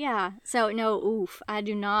 Yes, yeah. So no, I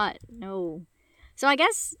do not. No. So I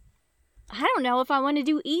guess I don't know if I want to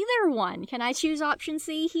do either one. Can I choose option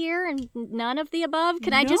C here and none of the above?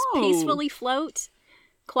 Can I just peacefully float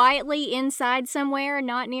quietly inside somewhere,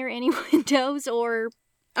 not near any windows or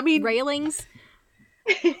railings?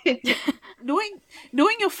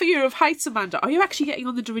 Knowing your fear of heights, Amanda, are you actually getting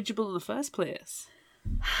on the dirigible in the first place?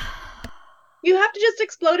 You have to just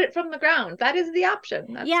explode it from the ground. That is the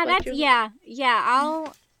option. Yeah.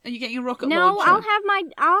 Are you getting a rocket launcher? No,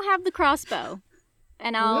 I'll have the crossbow,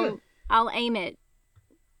 and I'll aim it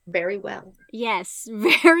very well. Yes,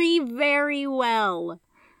 very, very well.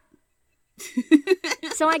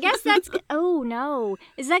 So I guess that's... Oh, no.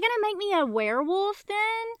 Is that going to make me a werewolf then?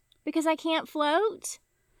 Because I can't float?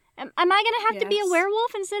 Am I going to have to be a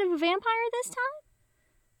werewolf instead of a vampire this time?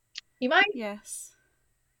 You might. Yes.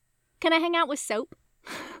 Can I hang out with Soap?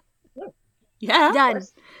 Yeah. Done.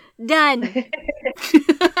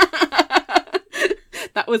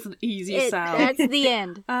 That was an easy sound. That's the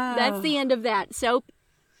end. That's the end of that. Soap.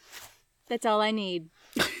 That's all I need.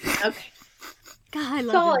 Okay. God, I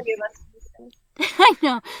love it. I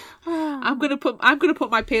know. I'm gonna put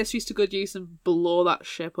my pastries to good use and blow that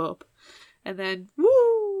ship up, and then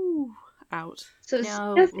woo out. So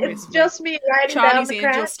it's just me riding Charlie's down the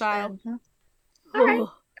Angel crest. style. All right,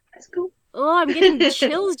 that's cool. Oh, I'm getting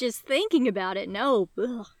chills just thinking about it. No.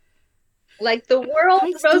 Ugh. Like the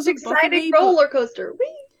world's most exciting roller coaster.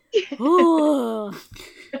 Whee! Oh.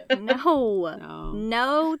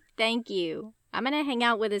 No, thank you. I'm gonna hang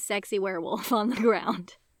out with a sexy werewolf on the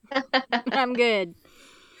ground. I'm good.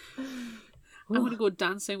 I'm gonna go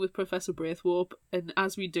dancing with Professor Braithwaite, and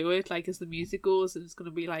as we do it, like as the music goes, it's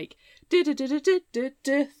gonna be like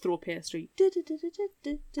throw pastry.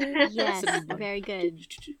 Yes, very good.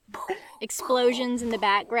 Explosions in the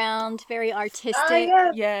background, very artistic.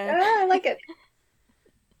 Yeah, I like it.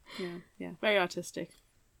 Yeah, very artistic.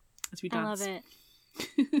 As we dance. I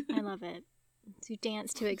love it. So you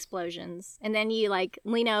dance to explosions, and then you like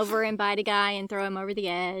lean over and bite a guy and throw him over the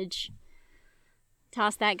edge.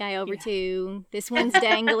 Toss that guy over too. This one's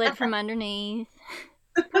dangling from underneath.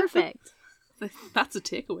 Perfect. That's a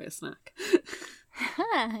takeaway snack.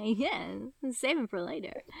 Yeah, save him for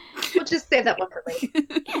later. We'll just save that one for later.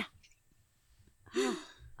 Yeah.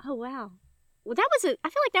 Oh wow. Well, I feel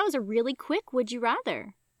like that was a really quick would you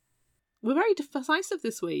rather. We're very decisive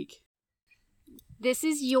this week. This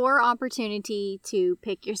is your opportunity to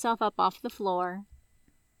pick yourself up off the floor.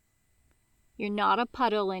 You're not a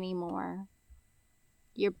puddle anymore.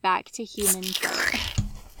 You're back to human fur.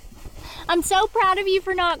 I'm so proud of you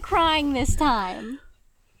for not crying this time.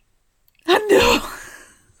 I know.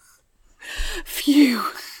 Phew.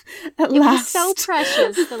 At last. It was so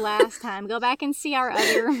precious the last time. Go back and see our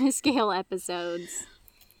other Miss Gale episodes.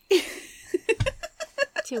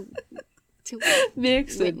 to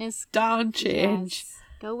Makes witness a darn change. Yes.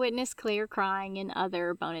 Go witness Claire crying in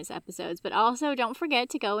other bonus episodes. But also don't forget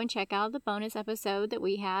to go and check out the bonus episode that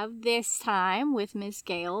we have this time with Miss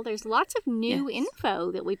Gale. There's lots of new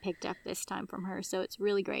info that we picked up this time from her, so it's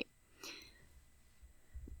really great.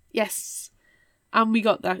 Yes. And we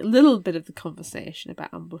got that little bit of the conversation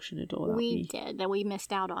about ambushing a door that we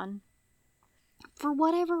missed out on. For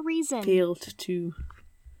whatever reason. Failed to.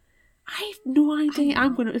 I have no idea.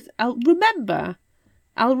 I'll remember.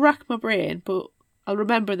 I'll rack my brain, but I'll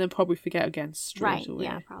remember and then probably forget again straight away.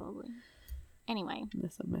 Yeah, probably. Anyway.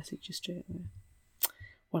 Unless I message you straight away.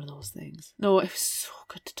 One of those things. No, it was so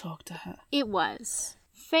good to talk to her. It was.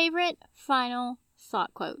 Favorite final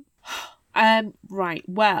thought quote? Right,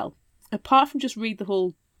 well, apart from just read the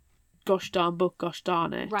whole gosh darn book, gosh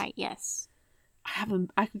darn it. Right, yes.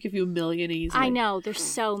 I could give you a million easily. I know, there's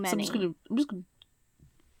so many. So I'm just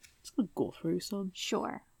gonna go through some.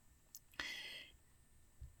 Sure.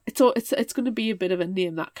 It's going to be a bit of a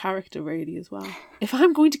name that character really as well. If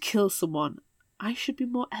I'm going to kill someone, I should be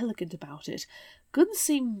more elegant about it. Guns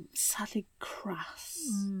seem sadly crass.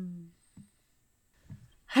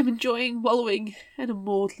 I'm enjoying wallowing in a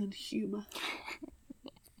maudlin humour.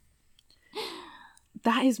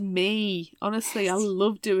 That is me. Honestly, I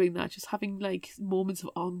love doing that. Just having like moments of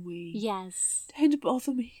ennui. Yes. Don't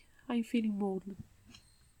bother me. I'm feeling maudlin.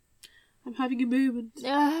 I'm having a moment.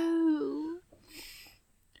 No.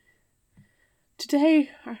 Today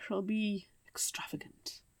I shall be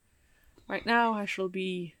extravagant. Right now I shall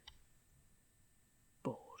be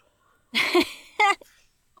bored. I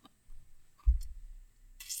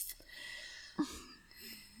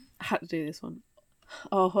had to do this one.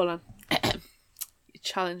 Oh, hold on.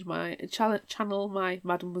 Channel my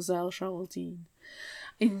Mademoiselle Geraldine.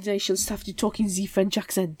 And I shall have to talk in the French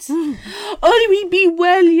accent. All we be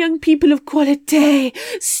well, young people of quality.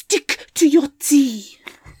 Stick to your tea.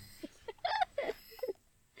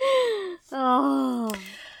 Oh,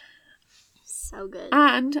 so good.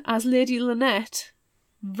 And as Lady Lynette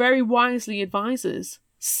very wisely advises,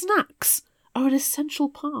 snacks are an essential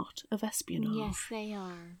part of espionage. Yes, they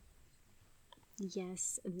are.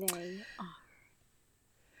 Yes, they are.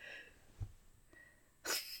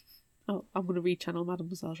 Oh, I'm going to rechannel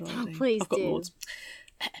Mademoiselle Geraldine. Oh, please I've got do. loads.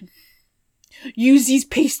 Use these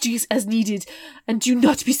pastries as needed and do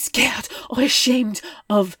not be scared or ashamed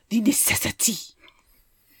of the necessity.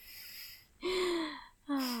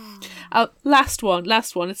 Last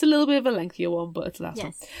one. It's a little bit of a lengthier one, but it's the last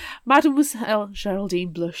one. Mademoiselle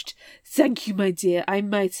Geraldine blushed. Thank you, my dear. I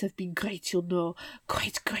might have been great, you know.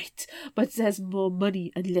 Quite great. But there's more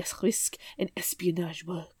money and less risk in espionage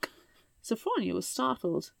work. Sophronia was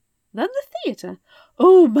startled. Then the theatre.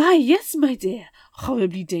 Oh my, yes, my dear.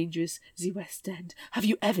 Horribly dangerous, the West End. Have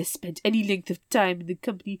you ever spent any length of time in the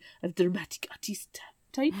company of dramatic artist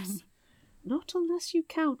types? Not unless you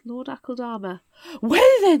count Lord Akeldama.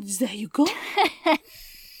 Well then, there you go.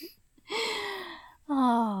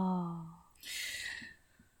 Oh.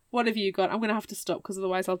 What have you got? I'm going to have to stop because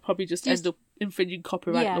otherwise I'll probably just end up infringing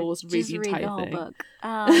copyright laws and read the entire whole thing. Book.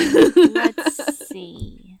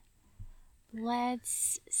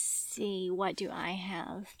 Let's see. What do I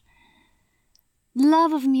have?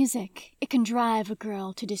 Love of music. It can drive a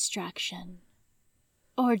girl to distraction.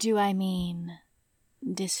 Or do I mean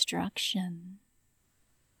destruction?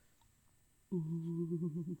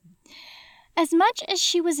 As much as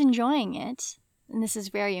she was enjoying it, and this is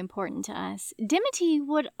very important to us, Dimity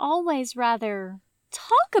would always rather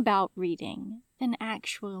talk about reading than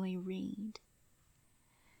actually read.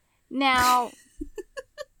 Now,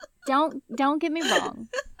 don't get me wrong.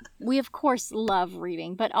 We of course love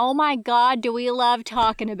reading, but oh my god, do we love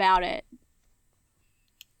talking about it.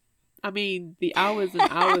 I mean, the hours and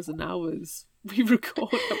hours and hours we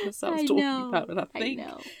record ourselves talking about it. I think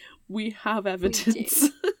we have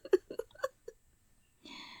evidence.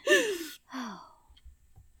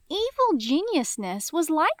 Evil geniusness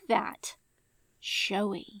was like that.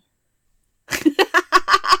 Showy.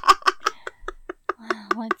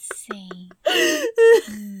 Let's see.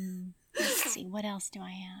 Let's see, what else do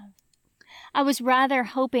I have? I was rather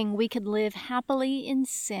hoping we could live happily in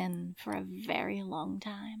sin for a very long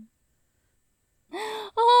time.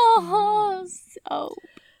 Oh, soap.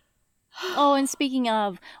 Oh, and speaking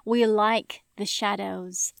of, we like the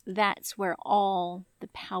shadows. That's where all the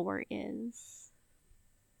power is.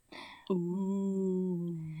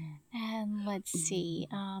 Ooh. And let's see.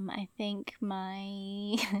 I think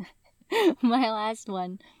my my last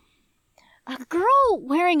one. A girl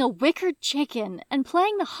wearing a wickered chicken and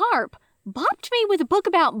playing the harp bopped me with a book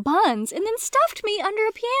about buns and then stuffed me under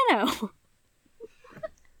a piano.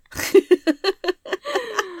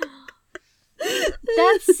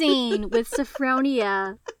 That scene with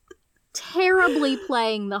Sophronia terribly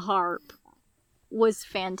playing the harp was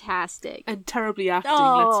fantastic. And terribly acting,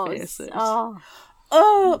 let's face it.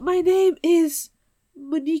 Oh, my name is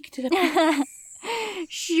Monique de la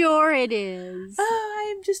sure it is. Oh,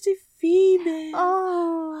 I am just a female.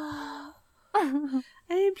 Oh.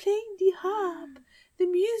 I am playing the harp. The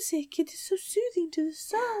music, it is so soothing to the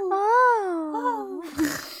soul. Oh.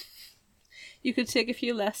 You could take a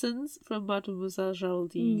few lessons from Mademoiselle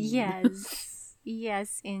Geraldine. Yes.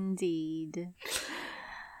 Yes, indeed.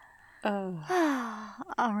 All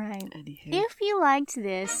right. Anywho. If you liked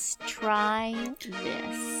this, try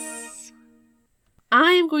this.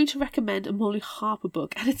 I am going to recommend a Molly Harper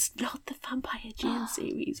book, and it's not the Vampire Jane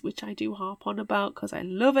series, which I do harp on about because I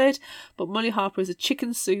love it, but Molly Harper is a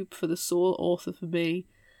chicken soup for the sole author for me.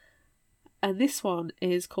 And this one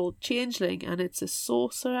is called Changeling, and it's a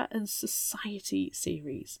Sorcerer and Society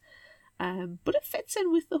series. But it fits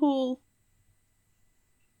in with the whole...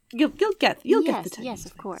 You'll get the tenor. Yes,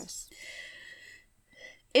 of course.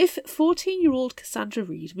 If 14-year-old Cassandra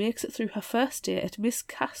Reed makes it through her first day at Miss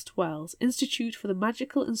Castwell's Institute for the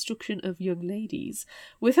Magical Instruction of Young Ladies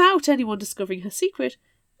without anyone discovering her secret,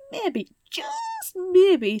 maybe, just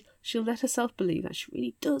maybe, she'll let herself believe that she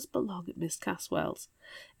really does belong at Miss Castwell's.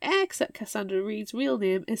 Except Cassandra Reed's real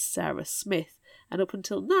name is Sarah Smith, and up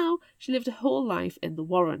until now she lived her whole life in the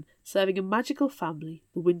Warren, serving a magical family,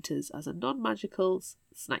 the Winters, as a non-magical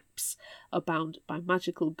Snipes are bound by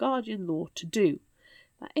magical guardian law to do.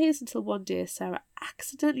 That is until one day Sarah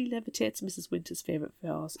accidentally levitates Mrs. Winter's favourite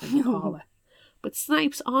vase in the parlour. But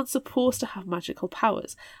Snipes aren't supposed to have magical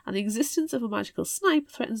powers, and the existence of a magical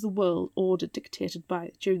snipe threatens the world order dictated by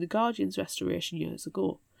it during the Guardian's restoration years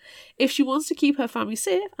ago. If she wants to keep her family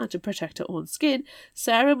safe and to protect her own skin,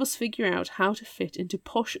 Sarah must figure out how to fit into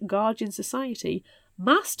posh Guardian society,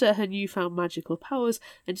 master her newfound magical powers,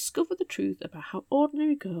 and discover the truth about how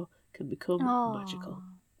ordinary girl can become magical.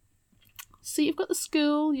 So you've got the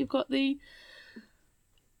school, you've got the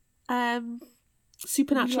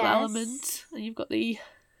supernatural element, and you've got the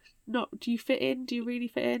do you fit in? Do you really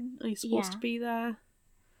fit in? Are you supposed to be there?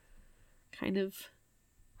 Kind of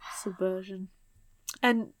subversion.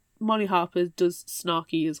 And Molly Harper does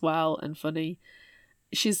snarky as well and funny.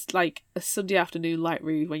 She's like a Sunday afternoon light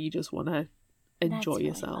read when you just want to enjoy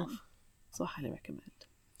yourself. Fun. So I highly recommend.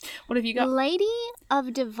 What have you got? Lady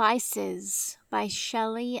of Devices by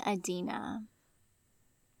Shelley Adina.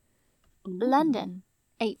 Ooh. London,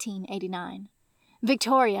 1889.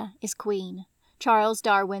 Victoria is queen. Charles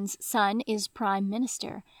Darwin's son is prime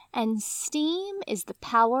minister. And steam is the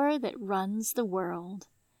power that runs the world.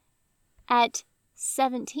 At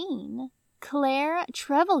 17, Claire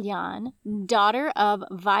Trevelyan, daughter of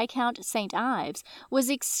Viscount St. Ives, was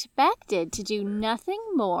expected to do nothing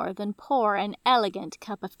more than pour an elegant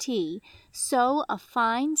cup of tea, sew a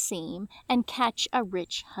fine seam, and catch a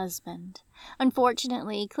rich husband.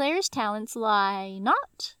 Unfortunately, Claire's talents lie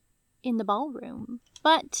not in the ballroom,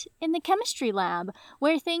 but in the chemistry lab,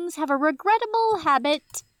 where things have a regrettable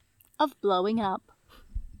habit of blowing up.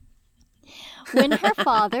 When her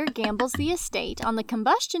father gambles the estate on the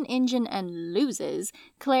combustion engine and loses,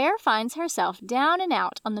 Claire finds herself down and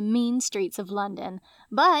out on the mean streets of London.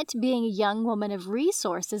 But being a young woman of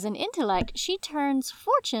resources and intellect, she turns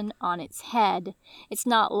fortune on its head. It's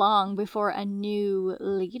not long before a new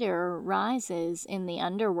leader rises in the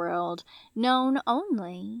underworld, known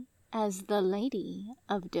only as the Lady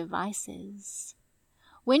of Devices.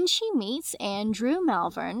 When she meets Andrew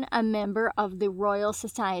Malvern, a member of the Royal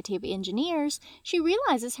Society of Engineers, she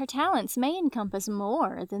realizes her talents may encompass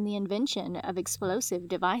more than the invention of explosive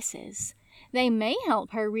devices. They may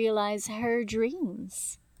help her realize her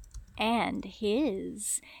dreams. And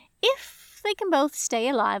his. If they can both stay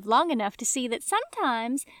alive long enough to see that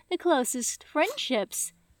sometimes the closest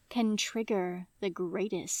friendships can trigger the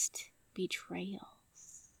greatest betrayal.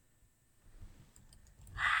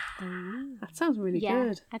 That sounds really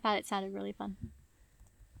good. I thought it sounded really fun.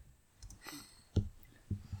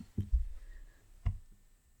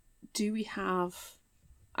 Do we have...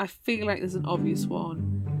 I feel like there's an obvious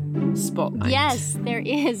one. Spotlight. Yes, there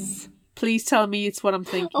is. Please tell me it's what I'm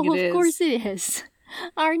thinking it is. Of course it is.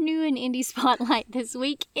 Our new and indie spotlight this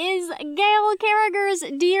week is Gail Carriger's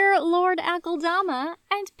Dear Lord Akeldama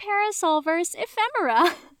and Parasolverse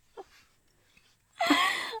Ephemera.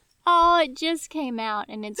 Oh, it just came out,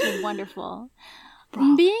 and it's wonderful.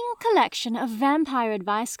 Being a collection of vampire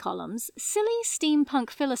advice columns, silly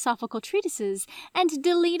steampunk philosophical treatises, and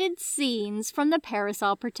deleted scenes from the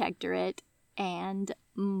Parasol Protectorate, and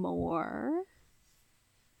more.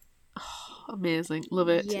 amazing. Love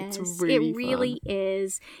it. Yes, it's really it really fun.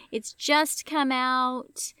 is. It's just come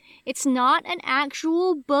out. It's not an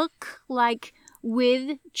actual book like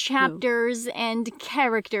with chapters and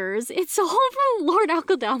characters. It's all from Lord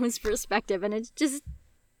Akeldama's perspective, and it's just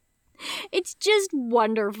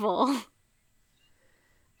wonderful.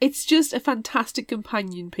 It's just a fantastic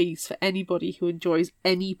companion piece for anybody who enjoys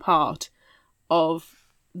any part of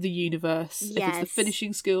the universe. Yes. If it's the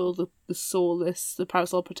Finishing School, the Soulless, the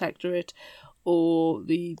Parasol Protectorate, or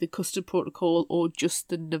the Custard Protocol, or just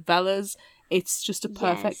the novellas, it's just a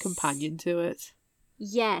perfect companion to it.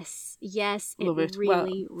 Yes, Love it.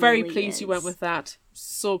 Really, well, very really pleased is. you went with that.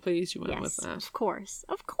 So pleased you went with that. Of course.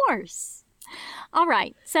 All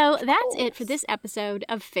right, so that's it for this episode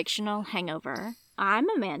of Fictional Hangover. I'm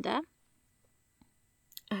Amanda.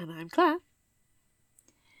 And I'm Claire.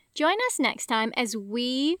 Join us next time as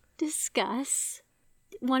we discuss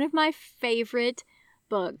one of my favorite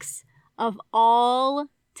books of all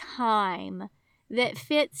time that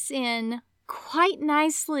fits in quite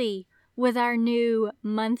nicely with our new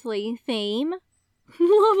monthly theme,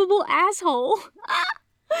 Lovable Asshole.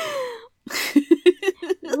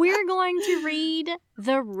 We're going to read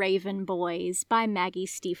The Raven Boys by Maggie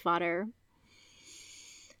Stiefvater.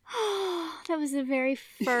 That was the very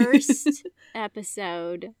first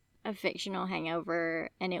episode of Fictional Hangover,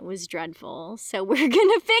 and it was dreadful, so we're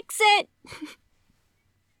gonna fix it!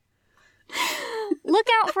 Look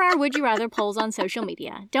out for our Would You Rather polls on social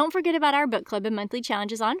media. Don't forget about our book club and monthly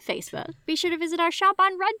challenges on Facebook. Be sure to visit our shop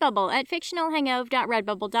on Redbubble at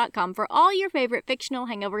fictionalhangover.redbubble.com for all your favorite Fictional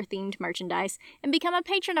Hangover-themed merchandise, and become a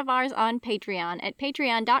patron of ours on Patreon at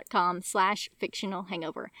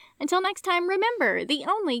patreon.com/fictionalhangover. Until next time, remember, the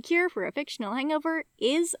only cure for a fictional hangover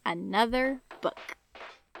is another book.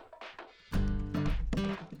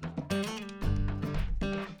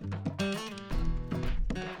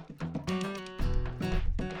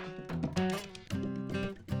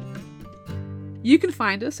 You can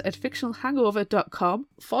find us at fictionalhangover.com,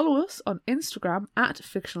 follow us on Instagram at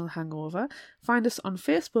fictionalhangover, find us on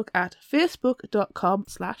Facebook at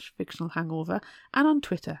facebook.com/fictionalhangover, and on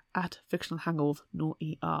Twitter at fictionalhangover, no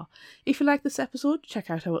ER. If you like this episode, check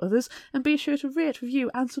out our others, and be sure to rate, review,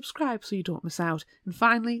 and subscribe so you don't miss out. And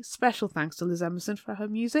finally, special thanks to Liz Emerson for her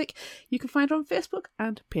music. You can find her on Facebook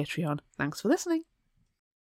and Patreon. Thanks for listening.